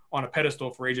getting up on a pedestal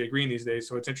for AJ Green these days.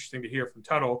 So it's interesting to hear from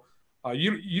Tuttle.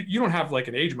 You don't have like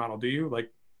an age model, do you?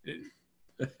 Like.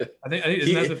 I think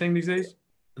isn't that the thing these days?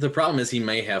 The problem is he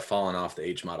may have fallen off the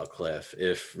age model cliff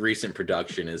if recent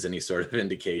production is any sort of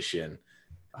indication.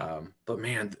 But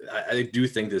man, I do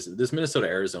think this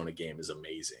Minnesota-Arizona game is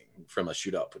amazing from a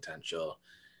shootout potential.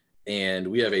 And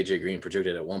we have AJ Green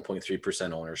projected at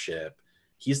 1.3% ownership.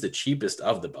 He's the cheapest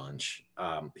of the bunch.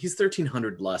 He's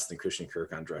 $1,300 less than Christian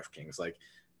Kirk on DraftKings. Like,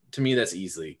 to me, that's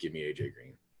easily give me AJ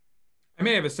Green. I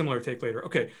may have a similar take later.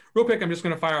 Okay, real quick, I'm just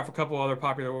going to fire off a couple other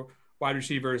popular wide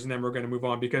receivers, and then we're going to move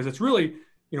on because it's really,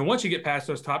 once you get past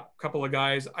those top couple of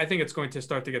guys, I think it's going to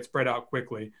start to get spread out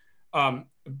quickly. By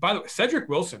the way, Cedric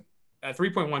Wilson at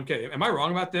 3.1K. Am I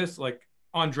wrong about this? Like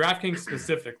on DraftKings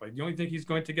specifically, do you only think he's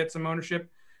going to get some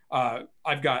ownership?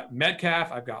 I've got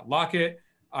Metcalf, I've got Lockett,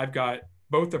 I've got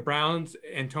both the Browns,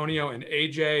 Antonio and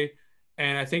AJ,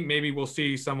 and I think maybe we'll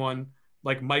see someone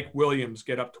like Mike Williams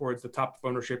get up towards the top of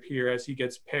ownership here as he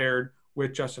gets paired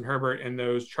with Justin Herbert and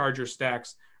those Charger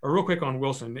stacks. Real quick on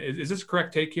Wilson, is this a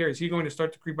correct take here? Is he going to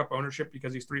start to creep up ownership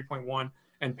because he's 3.1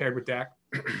 and paired with Dak?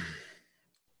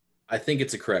 I think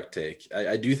it's a correct take.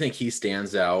 I do think he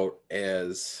stands out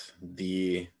as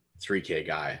the 3K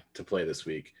guy to play this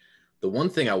week. The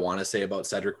one thing I want to say about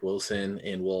Cedric Wilson,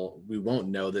 and we won't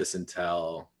know this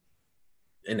until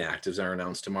inactives are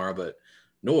announced tomorrow, but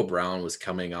Noah Brown was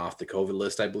coming off the COVID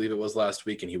list, I believe it was last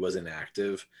week, and he was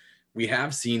inactive. We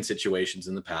have seen situations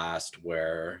in the past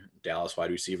where Dallas wide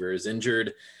receiver is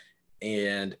injured,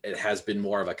 and it has been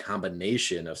more of a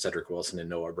combination of Cedric Wilson and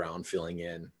Noah Brown filling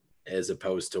in as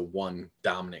opposed to one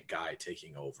dominant guy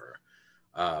taking over.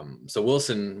 So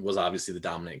Wilson was obviously the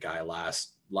dominant guy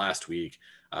last week,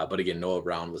 but again, Noah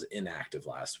Brown was inactive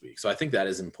last week. So I think that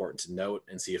is important to note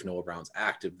and see if Noah Brown's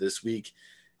active this week.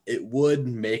 It would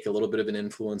make a little bit of an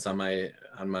influence on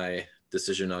my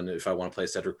decision on if I want to play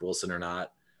Cedric Wilson or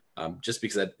not. Just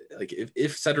because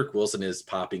if Cedric Wilson is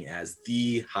popping as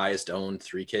the highest owned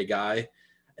 3K guy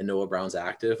and Noah Brown's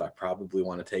active, I probably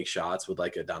want to take shots with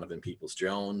like a Donovan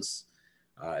Peoples-Jones,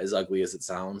 as ugly as it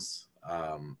sounds.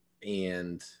 I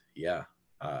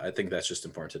think that's just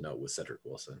important to note with Cedric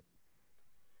Wilson.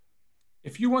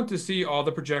 If you want to see all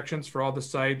the projections for all the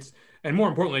sites, and more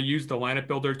importantly, use the lineup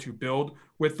builder to build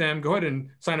with them, go ahead and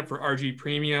sign up for RG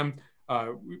Premium.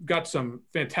 We've got some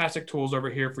fantastic tools over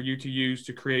here for you to use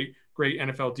to create great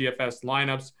NFL DFS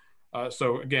lineups.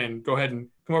 So again, go ahead and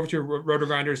come over to your Roto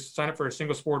Grinders, sign up for a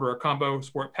single sport or a combo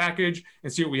sport package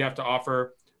and see what we have to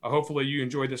offer. Hopefully you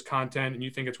enjoyed this content and you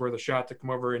think it's worth a shot to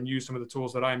come over and use some of the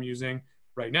tools that I'm using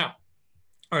right now.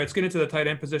 All right, let's get into the tight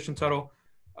end position, Tuttle.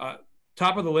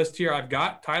 Top of the list here, I've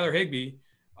got Tyler Higbee.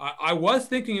 I was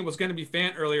thinking it was going to be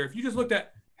Fant earlier. If you just looked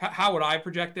at how would I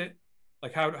project it,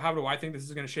 like how do I think this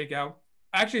is going to shake out?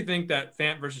 I actually think that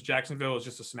Fant versus Jacksonville is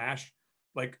just a smash.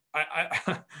 Like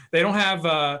they don't have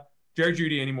Jerry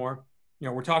Jeudy anymore.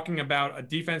 We're talking about a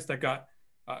defense that got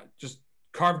just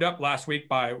carved up last week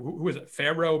by who is it?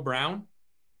 Pharaoh Brown.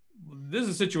 This is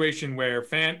a situation where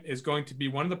Fant is going to be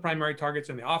one of the primary targets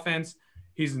in the offense.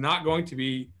 He's not going to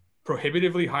be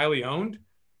prohibitively highly owned.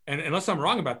 And unless I'm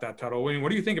wrong about that, Tuttle, I mean, what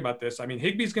do you think about this? I mean,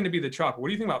 Higbee's going to be the chop. What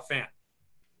do you think about Fant?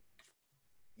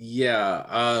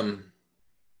 Yeah.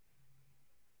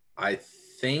 I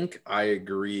think I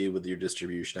agree with your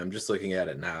distribution. I'm just looking at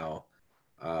it now.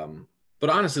 But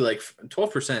honestly, like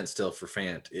 12% still for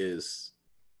Fant is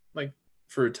like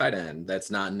for a tight end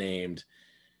that's not named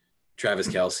Travis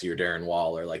Kelce or Darren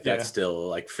Waller. Like that's still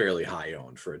like fairly high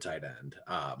owned for a tight end.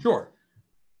 Sure.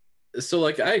 So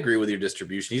like I agree with your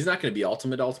distribution. He's not going to be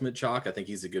ultimate chalk. I think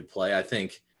he's a good play. I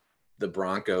think the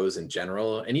Broncos in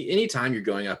general, anytime you're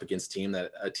going up against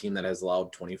a team that has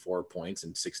allowed 24 points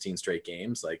in 16 straight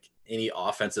games, like any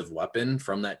offensive weapon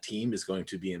from that team is going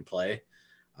to be in play.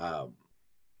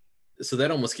 So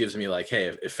that almost gives me like, hey,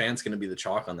 if Fant's going to be the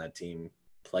chalk on that team,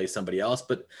 play somebody else.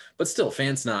 But still,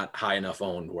 Fant's not high enough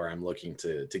owned where I'm looking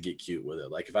to get cute with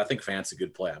it. Like if I think Fant's a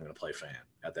good play, I'm going to play Fant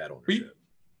at that ownership.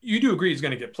 You do agree he's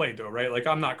going to get played though, right? Like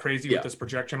I'm not crazy with this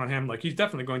projection on him. Like he's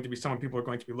definitely going to be someone people are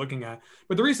going to be looking at.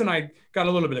 But the reason I got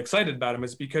a little bit excited about him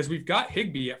is because we've got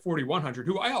Higbee at 4,100,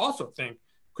 who I also think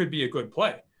could be a good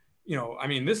play. You know, I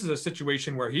mean, this is a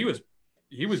situation where he was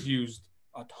used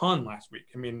a ton last week.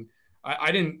 I mean,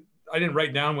 I didn't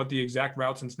write down what the exact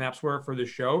routes and snaps were for this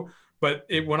show, but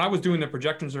when I was doing the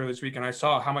projections earlier this week and I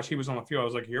saw how much he was on the field, I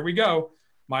was like, here we go.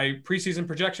 My preseason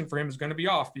projection for him is going to be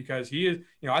off because he is,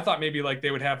 you know, I thought maybe like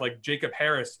they would have like Jacob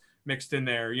Harris mixed in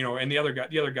there, you know, and the other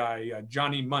guy,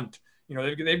 Johnny Munt, you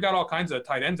know, they've got all kinds of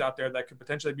tight ends out there that could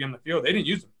potentially be on the field. They didn't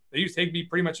use them. They used Higbee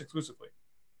pretty much exclusively.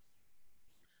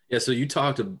 Yeah. So you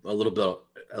talked a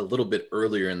little bit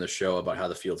earlier in the show about how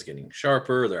the field's getting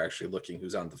sharper. They're actually looking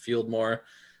who's on the field more.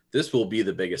 This will be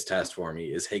the biggest test for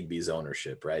me is Higbee's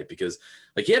ownership, right? Because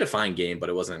like he had a fine game, but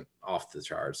it wasn't off the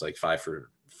charts, like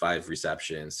 5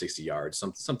 receptions, 60 yards,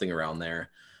 something around there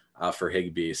for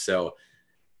Higbee. So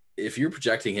if you're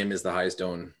projecting him as the highest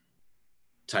owned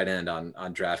tight end on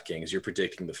DraftKings, you're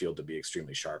predicting the field to be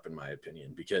extremely sharp, in my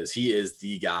opinion, because he is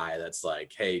the guy that's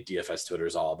like, hey, DFS Twitter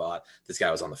is all about this guy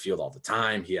was on the field all the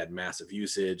time. He had massive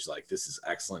usage. Like this is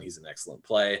excellent. He's an excellent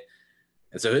play.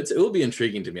 And so it will be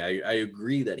intriguing to me. I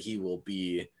agree that he will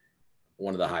be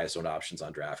one of the highest owned options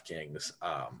on DraftKings.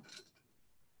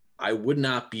 I would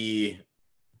not be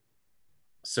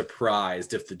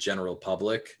surprised if the general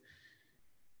public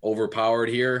overpowered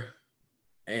here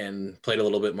and played a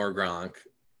little bit more Gronk,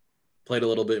 played a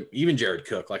little bit, even Jared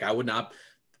Cook. Like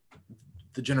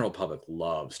the general public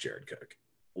loves Jared Cook.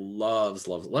 Loves.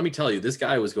 Let me tell you, this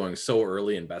guy was going so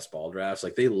early in best ball drafts.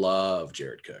 Like they love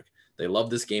Jared Cook. They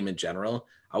love this game in general.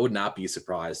 I would not be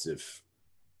surprised if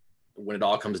when it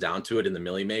all comes down to it in the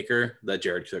Millie Maker that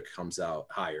Jared Cook comes out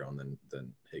higher on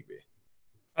than Higbee.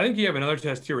 I think you have another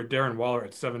test here with Darren Waller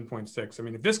at 7.6. I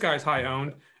mean, if this guy's high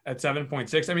owned at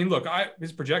 7.6, I mean, look,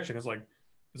 his projection is like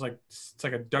it's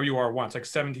like a WR1. It's like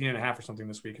 17.5 or something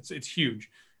this week. It's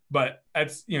huge, but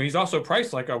he's also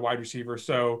priced like a wide receiver.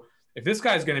 So if this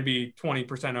guy's going to be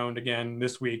 20% owned again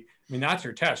this week, I mean, that's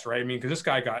your test, right? I mean, because this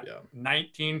guy got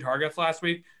 19 targets last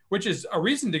week, which is a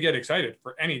reason to get excited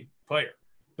for any player.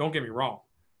 Don't get me wrong.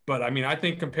 But, I mean, I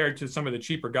think compared to some of the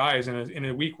cheaper guys in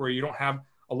a week where you don't have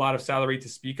a lot of salary to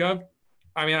speak of,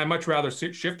 I mean, I'd much rather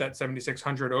shift that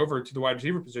 7,600 over to the wide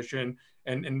receiver position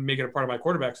and make it a part of my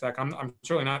quarterback stack. I'm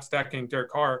certainly not stacking Derek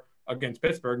Carr against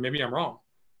Pittsburgh. Maybe I'm wrong.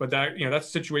 But that's a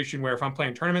situation where if I'm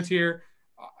playing tournaments here,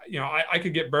 I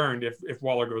could get burned if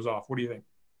Waller goes off. What do you think?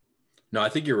 No, I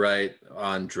think you're right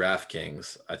on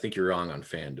DraftKings. I think you're wrong on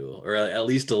FanDuel, or at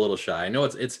least a little shy. I know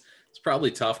it's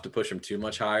probably tough to push him too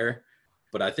much higher,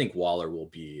 but I think Waller will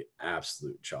be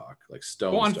absolute chalk, like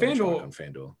stone on FanDuel. Chalk on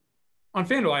FanDuel. On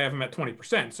FanDuel, I have him at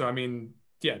 20%. So I mean,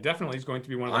 yeah, definitely he's going to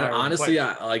be one of the higher honestly.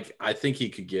 I think he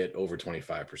could get over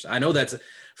 25%. I know that's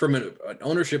from an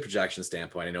ownership projection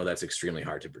standpoint. I know that's extremely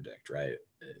hard to predict, right?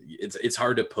 It's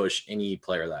hard to push any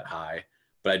player that high,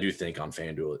 but I do think on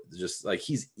FanDuel, just like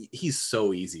he's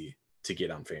so easy to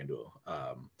get on FanDuel,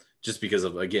 just because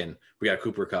of, again, we got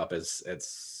Cooper Kupp at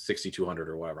 6,200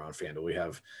 or whatever on FanDuel. We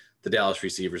have the Dallas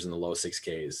receivers in the low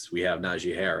 6Ks. We have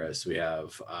Najee Harris. We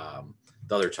have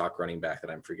the other chalk running back that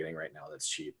I'm forgetting right now that's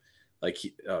cheap, like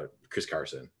Chris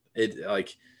Carson.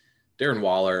 Darren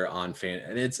Waller on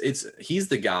and he's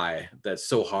the guy that's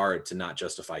so hard to not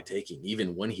justify taking,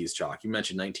 even when he's chalk. You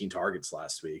mentioned 19 targets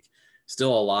last week.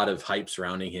 Still a lot of hype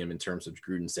surrounding him in terms of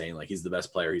Gruden saying like he's the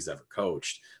best player he's ever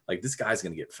coached. Like this guy's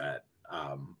going to get fed,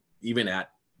 even at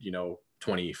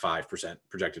 25%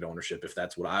 projected ownership. If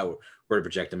that's what I were to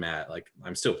project him at, like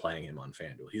I'm still playing him on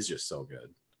FanDuel. He's just so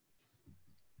good.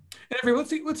 And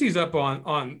let's ease up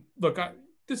on look.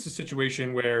 This is a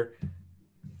situation where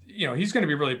he's going to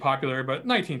be really popular, but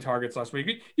 19 targets last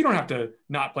week. You don't have to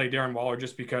not play Darren Waller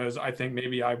just because I think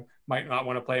maybe I might not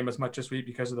want to play him as much this week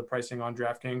because of the pricing on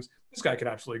DraftKings. This guy could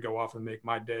absolutely go off and make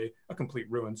my day a complete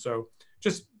ruin. So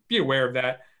just be aware of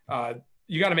that.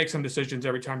 you got to make some decisions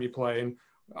every time you play. And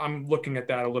I'm looking at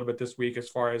that a little bit this week as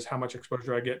far as how much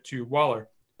exposure I get to Waller.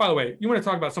 By the way, you want to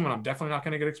talk about someone I'm definitely not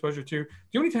going to get exposure to?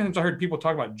 The only times I heard people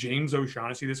talk about James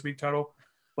O'Shaughnessy this week, Tuttle,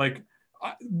 like,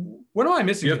 what am I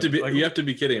missing? You have to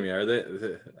be kidding me. Are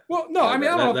they? Well, no, I mean,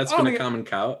 I don't know. That's been a common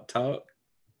tout.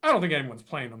 I don't think anyone's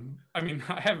playing him. I mean,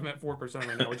 I have him at 4%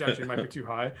 right now, which actually might be too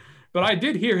high. But I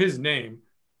did hear his name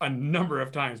a number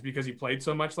of times because he played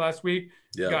so much last week.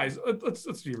 Yeah. Guys,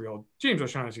 let's be real. James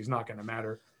O'Shaughnessy is not going to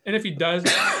matter. And if he does,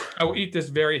 I will eat this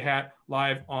very hat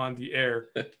live on the air,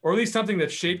 or at least something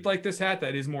that's shaped like this hat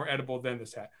that is more edible than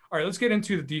this hat. All right, let's get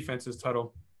into the defenses,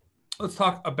 Tuttle. Let's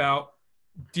talk about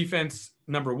defense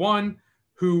number one,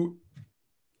 who,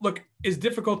 look, is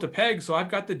difficult to peg. So I've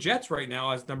got the Jets right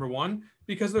now as number one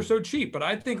because they're so cheap. But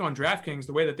I think on DraftKings,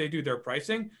 the way that they do their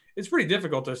pricing, it's pretty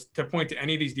difficult to point to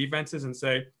any of these defenses and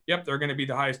say, yep, they're going to be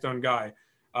the highest owned guy.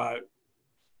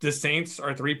 The Saints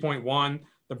are 3.1.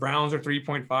 The Browns are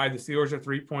 3.5. The Steelers are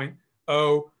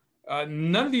 3.0.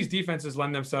 None of these defenses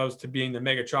lend themselves to being the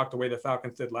mega chalk the way the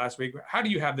Falcons did last week. How do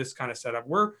you have this kind of setup?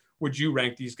 Where would you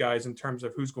rank these guys in terms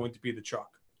of who's going to be the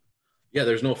chalk? Yeah,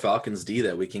 there's no Falcons D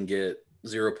that we can get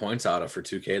 0 points out of for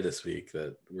 2K this week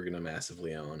that we're going to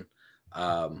massively own.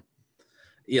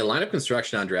 Lineup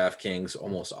construction on DraftKings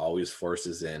almost always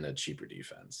forces in a cheaper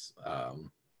defense.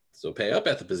 So pay up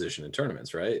at the position in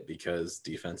tournaments, right? Because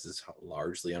defense is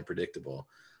largely unpredictable.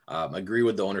 Agree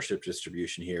with the ownership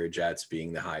distribution here. Jets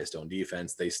being the highest owned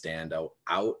defense, they stand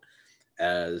out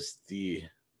as the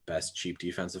best cheap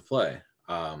defensive play.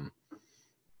 I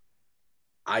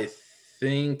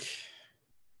think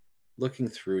looking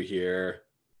through here,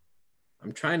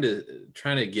 I'm trying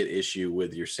to get issue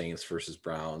with your Saints versus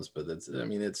Browns, but I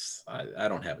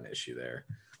don't have an issue there.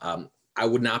 I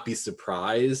would not be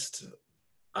surprised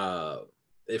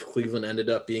if Cleveland ended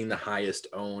up being the highest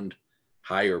owned,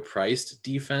 higher priced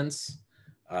defense,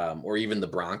 or even the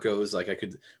Broncos. I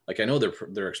know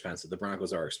they're expensive. The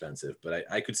Broncos are expensive, but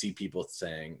I could see people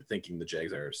thinking the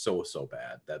Jags are so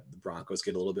bad that the Broncos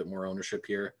get a little bit more ownership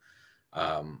here.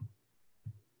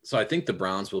 So I think the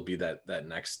Browns will be that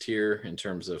next tier in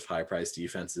terms of high priced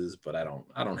defenses, but I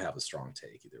don't have a strong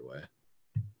take either way.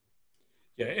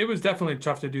 Yeah, it was definitely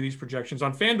tough to do these projections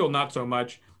on FanDuel. Not so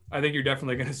much. I think you're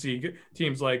definitely going to see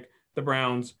teams like the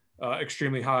Browns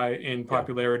extremely high in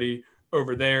popularity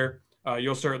over there.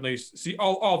 You'll certainly see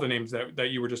all the names that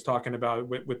you were just talking about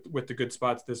with the good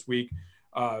spots this week.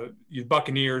 The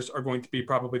Buccaneers are going to be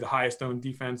probably the highest owned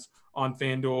defense on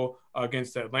FanDuel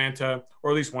against Atlanta,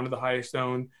 or at least one of the highest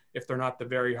owned, if they're not the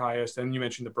very highest. And you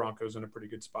mentioned the Broncos in a pretty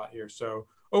good spot here. So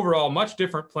overall, much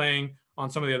different playing on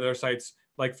some of the other sites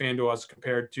like FanDuel as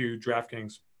compared to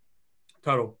DraftKings.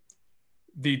 Total.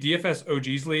 The DFS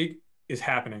OGs League is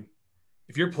happening.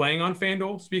 If you're playing on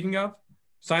FanDuel, speaking of,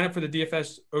 sign up for the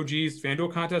DFS OGs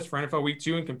FanDuel contest for NFL Week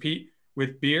 2 and compete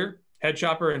with Beer, Head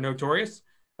Shopper, and Notorious.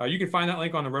 You can find that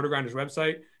link on the Roto-Grinders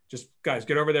website. Just, guys,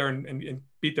 get over there and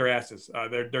beat their asses.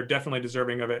 They're definitely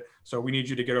deserving of it. So we need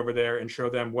you to get over there and show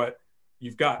them what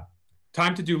you've got.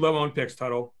 Time to do low-owned picks,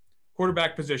 Tuttle.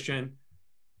 Quarterback position.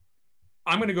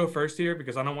 I'm going to go first here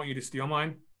because I don't want you to steal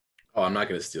mine. Oh, I'm not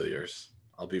going to steal yours.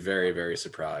 I'll be very, very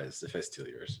surprised if I steal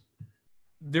yours.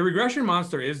 The regression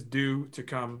monster is due to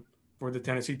come for the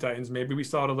Tennessee Titans. Maybe we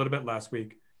saw it a little bit last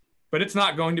week, but it's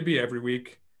not going to be every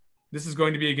week. This is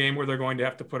going to be a game where they're going to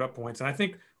have to put up points. And I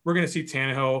think we're going to see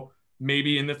Tannehill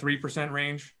maybe in the 3%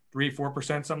 range,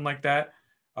 3-4%, something like that.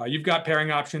 You've got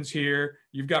pairing options here.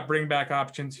 You've got bring back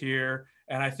options here.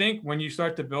 And I think when you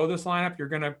start to build this lineup, you're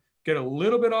going to get a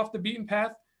little bit off the beaten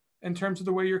path in terms of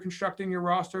the way you're constructing your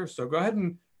roster. So go ahead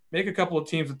and make a couple of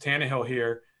teams with Tannehill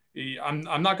here.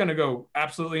 I'm not going to go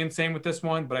absolutely insane with this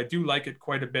one, but I do like it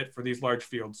quite a bit for these large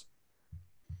fields.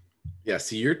 Yeah,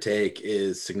 see, your take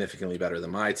is significantly better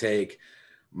than my take.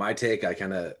 My take, I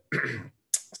kind of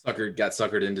got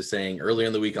suckered into saying earlier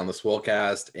in the week on the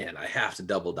Swolecast, and I have to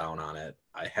double down on it.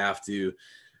 I have to.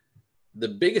 The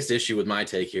biggest issue with my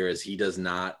take here is he is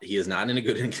not in a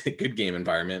good game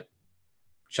environment.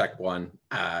 Check one.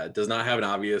 Does not have an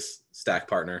obvious stack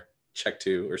partner. Check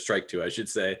two, or strike two, I should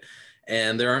say.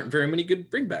 And there aren't very many good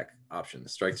bring back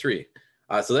options. Strike three.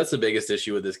 So that's the biggest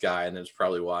issue with this guy, and it's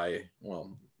probably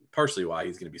partially why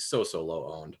he's going to be so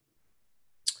low owned.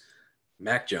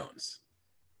 Mac Jones.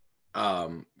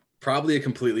 Probably a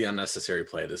completely unnecessary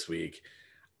play this week.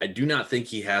 I do not think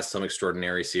he has some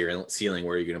extraordinary ceiling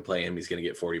where you're going to play him. He's going to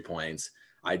get 40 points.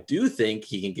 I do think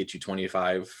he can get you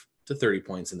 25 to 30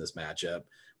 points in this matchup.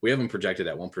 We have him projected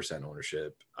at 1%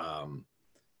 ownership.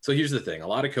 So here's the thing. A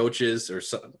lot of coaches,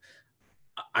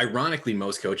 ironically,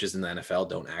 most coaches in the NFL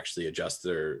don't actually adjust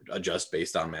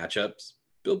based on matchups.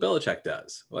 Bill Belichick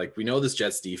does. Like, we know this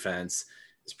Jets defense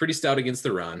is pretty stout against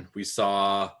the run. We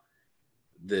saw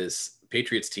this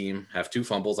Patriots team have 2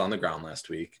 fumbles on the ground last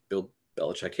week. Bill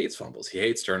Belichick hates fumbles. He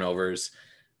hates turnovers.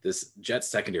 This Jets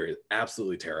secondary is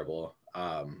absolutely terrible.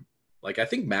 Like, I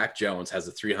think Mac Jones has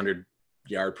a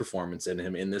 300-yard performance in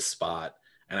him in this spot,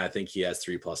 and I think he has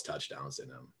 3+ touchdowns in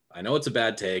him. I know it's a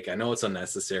bad take. I know it's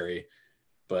unnecessary,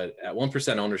 but at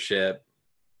 1% ownership,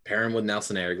 pair him with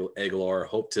Nelson Aguilar,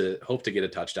 hope to get a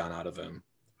touchdown out of him.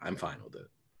 I'm fine with it.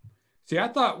 See, I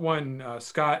thought when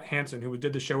Scott Hansen, who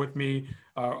did the show with me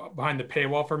behind the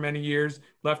paywall for many years,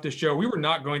 left the show, we were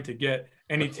not going to get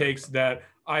any takes that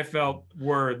I felt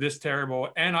were this terrible.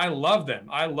 And I love them.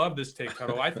 I love this take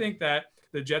total. I think that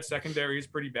the Jets secondary is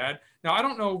pretty bad. Now, I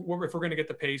don't know if we're going to get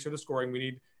the pace or the scoring we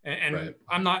need. And right.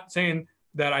 I'm not saying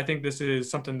that I think this is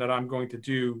something that I'm going to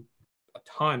do a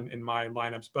ton in my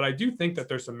lineups, but I do think that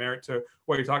there's some merit to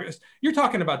what you're talking. You're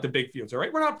talking about the big fields, all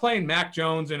right? We're not playing Mac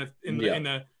Jones in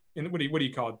what do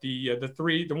you call it? The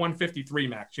 153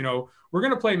 max. You know, we're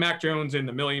going to play Mac Jones in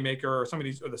the Million Maker or some of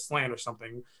these, or the Slant or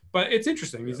something. But it's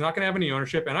interesting. He's not going to have any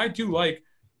ownership, and I do like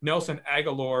Nelson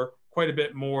Aguilar quite a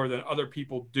bit more than other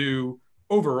people do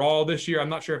overall this year. I'm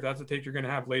not sure if that's a take you're going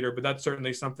to have later, but that's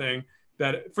certainly something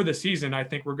that for the season, I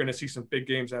think we're going to see some big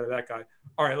games out of that guy.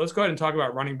 All right, let's go ahead and talk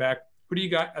about running back. Who do you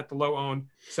got at the low owned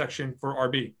section for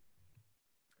RB?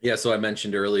 Yeah, so I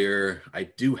mentioned earlier, I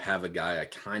do have a guy I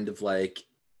kind of like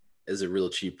as a real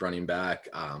cheap running back.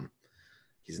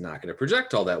 He's not going to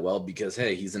project all that well because,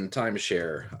 hey, he's in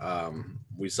timeshare.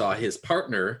 We saw his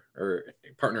partner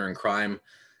in crime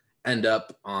end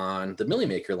up on the Millie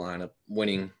Maker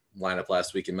winning lineup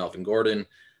last week in Melvin Gordon,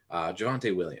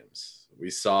 Javonte Williams. We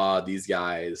saw these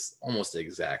guys almost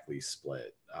exactly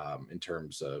split in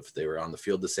terms of they were on the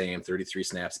field the same, 33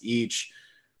 snaps each.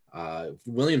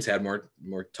 Williams had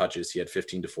more touches. He had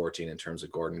 15 to 14 in terms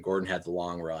of Gordon. Gordon had the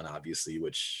long run, obviously,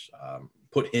 which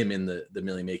put him in the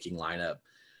Millie making lineup.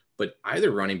 But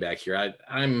either running back here,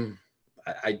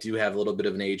 I do have a little bit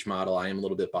of an age model. I am a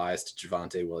little bit biased to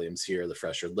Javonte Williams here, the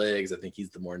fresher legs. I think he's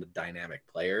the more dynamic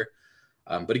player.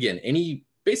 But again,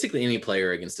 basically any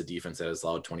player against a defense that has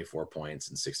allowed 24 points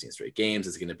in 16 straight games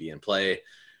is going to be in play.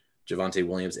 Javonte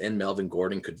Williams and Melvin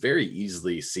Gordon could very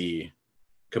easily see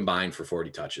combined for 40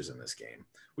 touches in this game.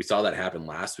 We saw that happen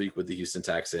last week with the Houston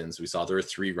Texans. We saw there were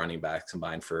 3 running backs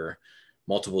combined for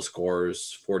multiple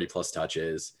scores, 40 plus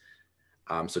touches.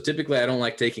 So typically I don't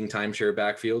like taking timeshare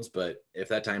backfields, but if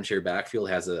that timeshare backfield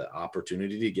has an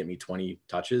opportunity to get me 20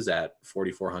 touches at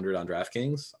 4,400 on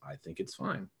DraftKings, I think it's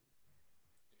fine.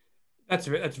 That's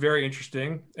very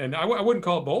interesting. And I wouldn't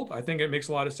call it bold. I think it makes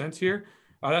a lot of sense here.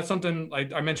 That's something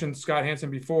like I mentioned Scott Hansen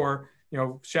before,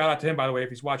 shout out to him, by the way, if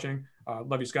he's watching.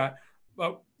 Love you, Scott.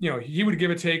 But, he would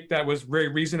give a take that was very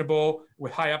reasonable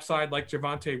with high upside like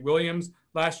Javonte Williams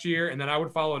last year. And then I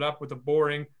would follow it up with a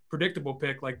boring, predictable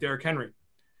pick like Derrick Henry.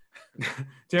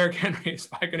 Derrick Henry is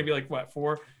probably going to be like,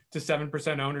 4 to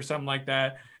 7% owned or something like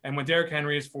that. And when Derrick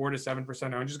Henry is 4 to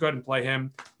 7% owned, just go ahead and play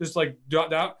him. Just like,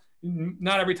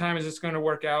 not every time is this going to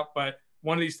work out, but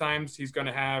one of these times he's going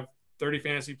to have 30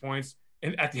 fantasy points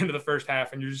at the end of the first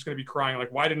half, and you're just going to be crying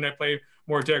like, why didn't I play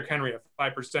more Derrick Henry at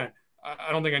 5%?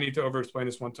 I don't think I need to over-explain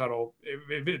this one total.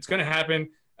 If it's going to happen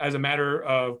as a matter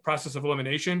of process of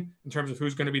elimination in terms of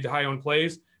who's going to be the high-owned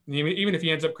plays, and even if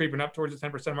he ends up creeping up towards the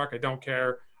 10% mark, I don't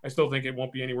care. I still think it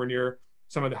won't be anywhere near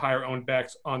some of the higher-owned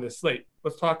backs on this slate.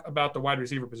 Let's talk about the wide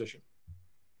receiver position.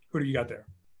 Who do you got there?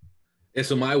 Yeah,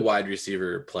 so my wide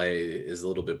receiver play is a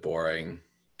little bit boring,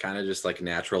 kind of just like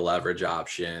natural leverage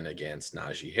option against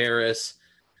Najee Harris.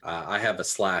 I have a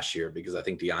slash here because I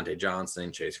think Deontay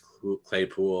Johnson, Chase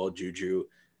Claypool, Juju,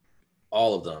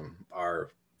 all of them are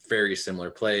very similar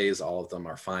plays. All of them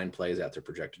are fine plays at their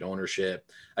projected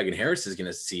ownership. Again, Harris is going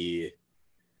to see,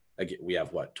 we have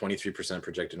 23%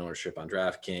 projected ownership on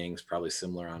DraftKings, probably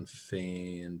similar on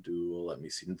FanDuel. Let me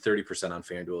see, 30% on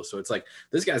FanDuel. So it's like,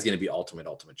 this guy's going to be ultimate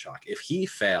chalk. If he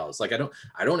fails, like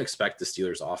I don't expect the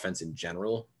Steelers offense in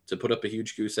general to put up a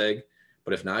huge goose egg,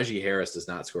 but if Najee Harris does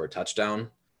not score a touchdown,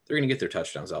 they're going to get their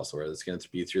touchdowns elsewhere. It's going to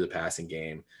be through the passing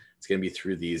game. It's going to be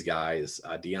through these guys.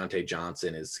 Deontay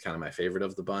Johnson is kind of my favorite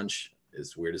of the bunch.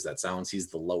 As weird as that sounds, he's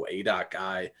the low ADOT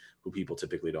guy who people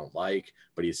typically don't like,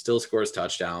 but he still scores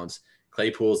touchdowns.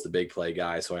 Claypool's the big play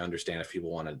guy, so I understand if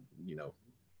people want to,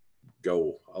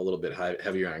 go a little bit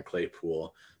heavier on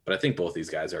Claypool. But I think both these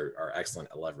guys are excellent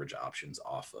leverage options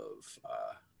off of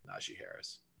Najee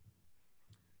Harris.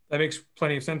 That makes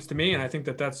plenty of sense to me, and I think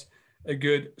that that's a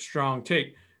good, strong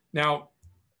take. Now,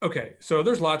 okay, so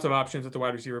there's lots of options at the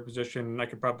wide receiver position, and I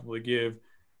could probably give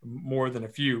more than a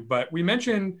few. But we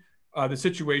mentioned the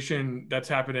situation that's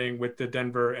happening with the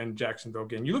Denver and Jacksonville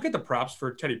game. You look at the props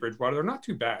for Teddy Bridgewater, they're not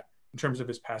too bad in terms of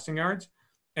his passing yards.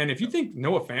 And if you think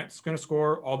Noah Fant's going to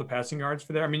score all the passing yards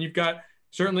for there, I mean, you've got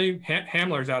certainly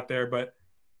Hamler's out there, but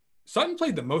Sutton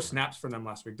played the most snaps for them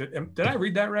last week. Did I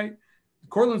read that right?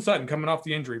 Cortland Sutton, coming off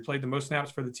the injury, played the most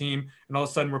snaps for the team, and all of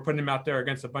a sudden we're putting him out there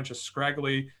against a bunch of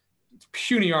scraggly,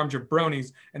 puny arm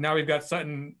jabronis, and now we've got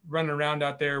Sutton running around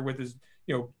out there with his,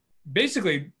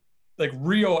 basically like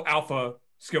real alpha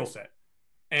skill set,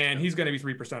 and he's going to be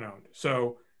 3% owned.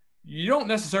 So you don't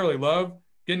necessarily love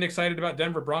getting excited about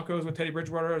Denver Broncos with Teddy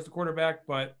Bridgewater as the quarterback,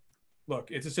 but look,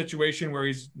 it's a situation where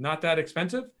he's not that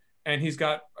expensive, and he's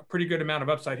got a pretty good amount of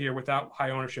upside here without high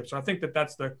ownership. So I think that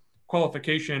that's the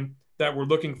qualification that we're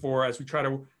looking for as we try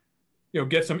to,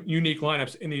 get some unique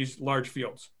lineups in these large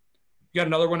fields. You got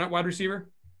another one at wide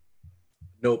receiver?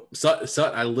 Nope.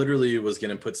 Sutton, I literally was going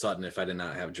to put Sutton if I did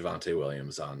not have Javonte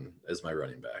Williams on as my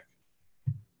running back.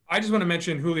 I just want to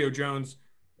mention Julio Jones.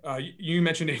 You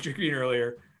mentioned AJ Green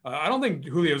earlier. I don't think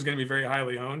Julio is going to be very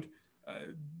highly owned.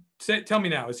 Tell me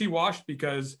now, is he washed?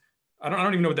 Because I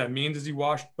don't even know what that means. Is he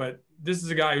washed? But this is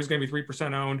a guy who's going to be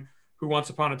 3% owned, who once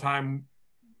upon a time,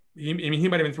 he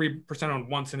might have been 3% owned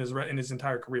once in his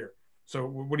entire career. So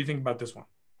what do you think about this one?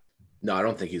 No, I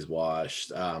don't think he's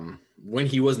washed. When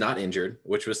he was not injured,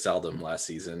 which was seldom last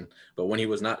season, but when he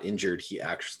was not injured, he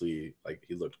actually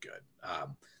he looked good.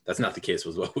 That's not the case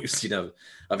with what we've seen of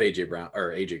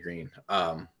AJ Green.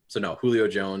 So no, Julio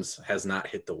Jones has not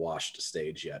hit the washed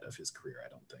stage yet of his career, I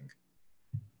don't think.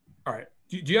 All right.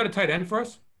 Do you have a tight end for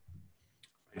us?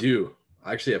 I do.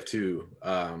 I actually have two.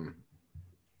 And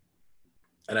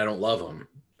I don't love them.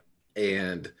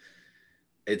 And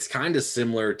it's kind of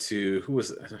similar to who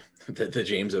was the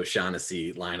James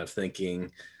O'Shaughnessy line of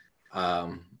thinking,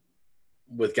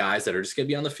 with guys that are just going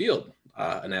to be on the field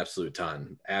an absolute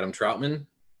ton. Adam Troutman,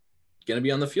 going to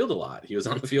be on the field a lot. He was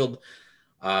on the field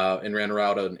and ran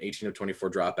around an 18 of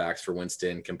 24 dropbacks for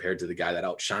Winston compared to the guy that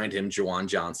outshined him, Juwan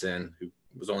Johnson, who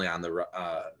was only on the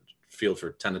field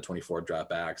for 10 to 24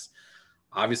 dropbacks.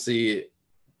 Obviously,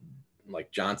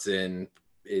 Johnson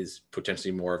is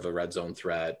potentially more of a red zone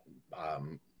threat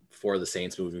for the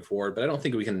Saints moving forward, but I don't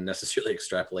think we can necessarily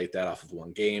extrapolate that off of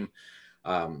one game.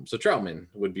 So Troutman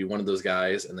would be one of those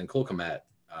guys, and then Cole Kmet.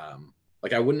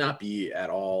 I would not be at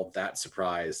all that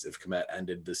surprised if Kmet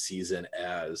ended the season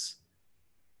as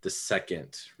the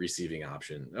second receiving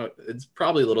option. It's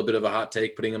probably a little bit of a hot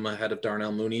take putting him ahead of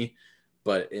Darnell Mooney,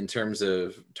 but in terms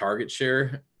of target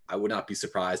share, I would not be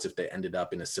surprised if they ended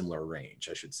up in a similar range,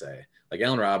 I should say.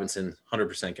 Allen Robinson,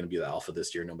 100% going to be the alpha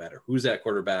this year, no matter who's at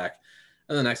quarterback.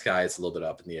 And the next guy, it's a little bit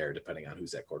up in the air depending on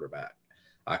who's at quarterback.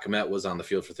 Kmet was on the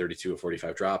field for 32 of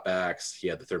 45 dropbacks. He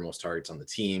had the third most targets on the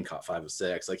team, caught 5 of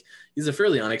 6. He's a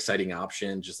fairly unexciting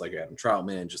option, just like Adam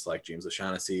Troutman, just like James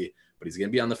O'Shaughnessy, but he's going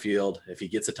to be on the field. If he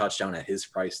gets a touchdown at his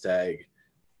price tag,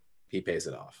 he pays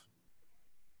it off.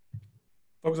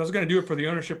 Folks, I was going to do it for the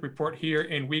ownership report here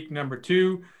in week number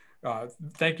 2.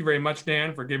 Thank you very much,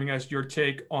 Dan, for giving us your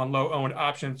take on low-owned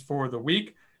options for the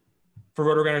week. For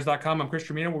RotoGrinders.com, I'm Chris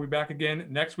Tremino. We'll be back again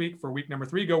next week for week number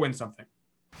 3. Go win something.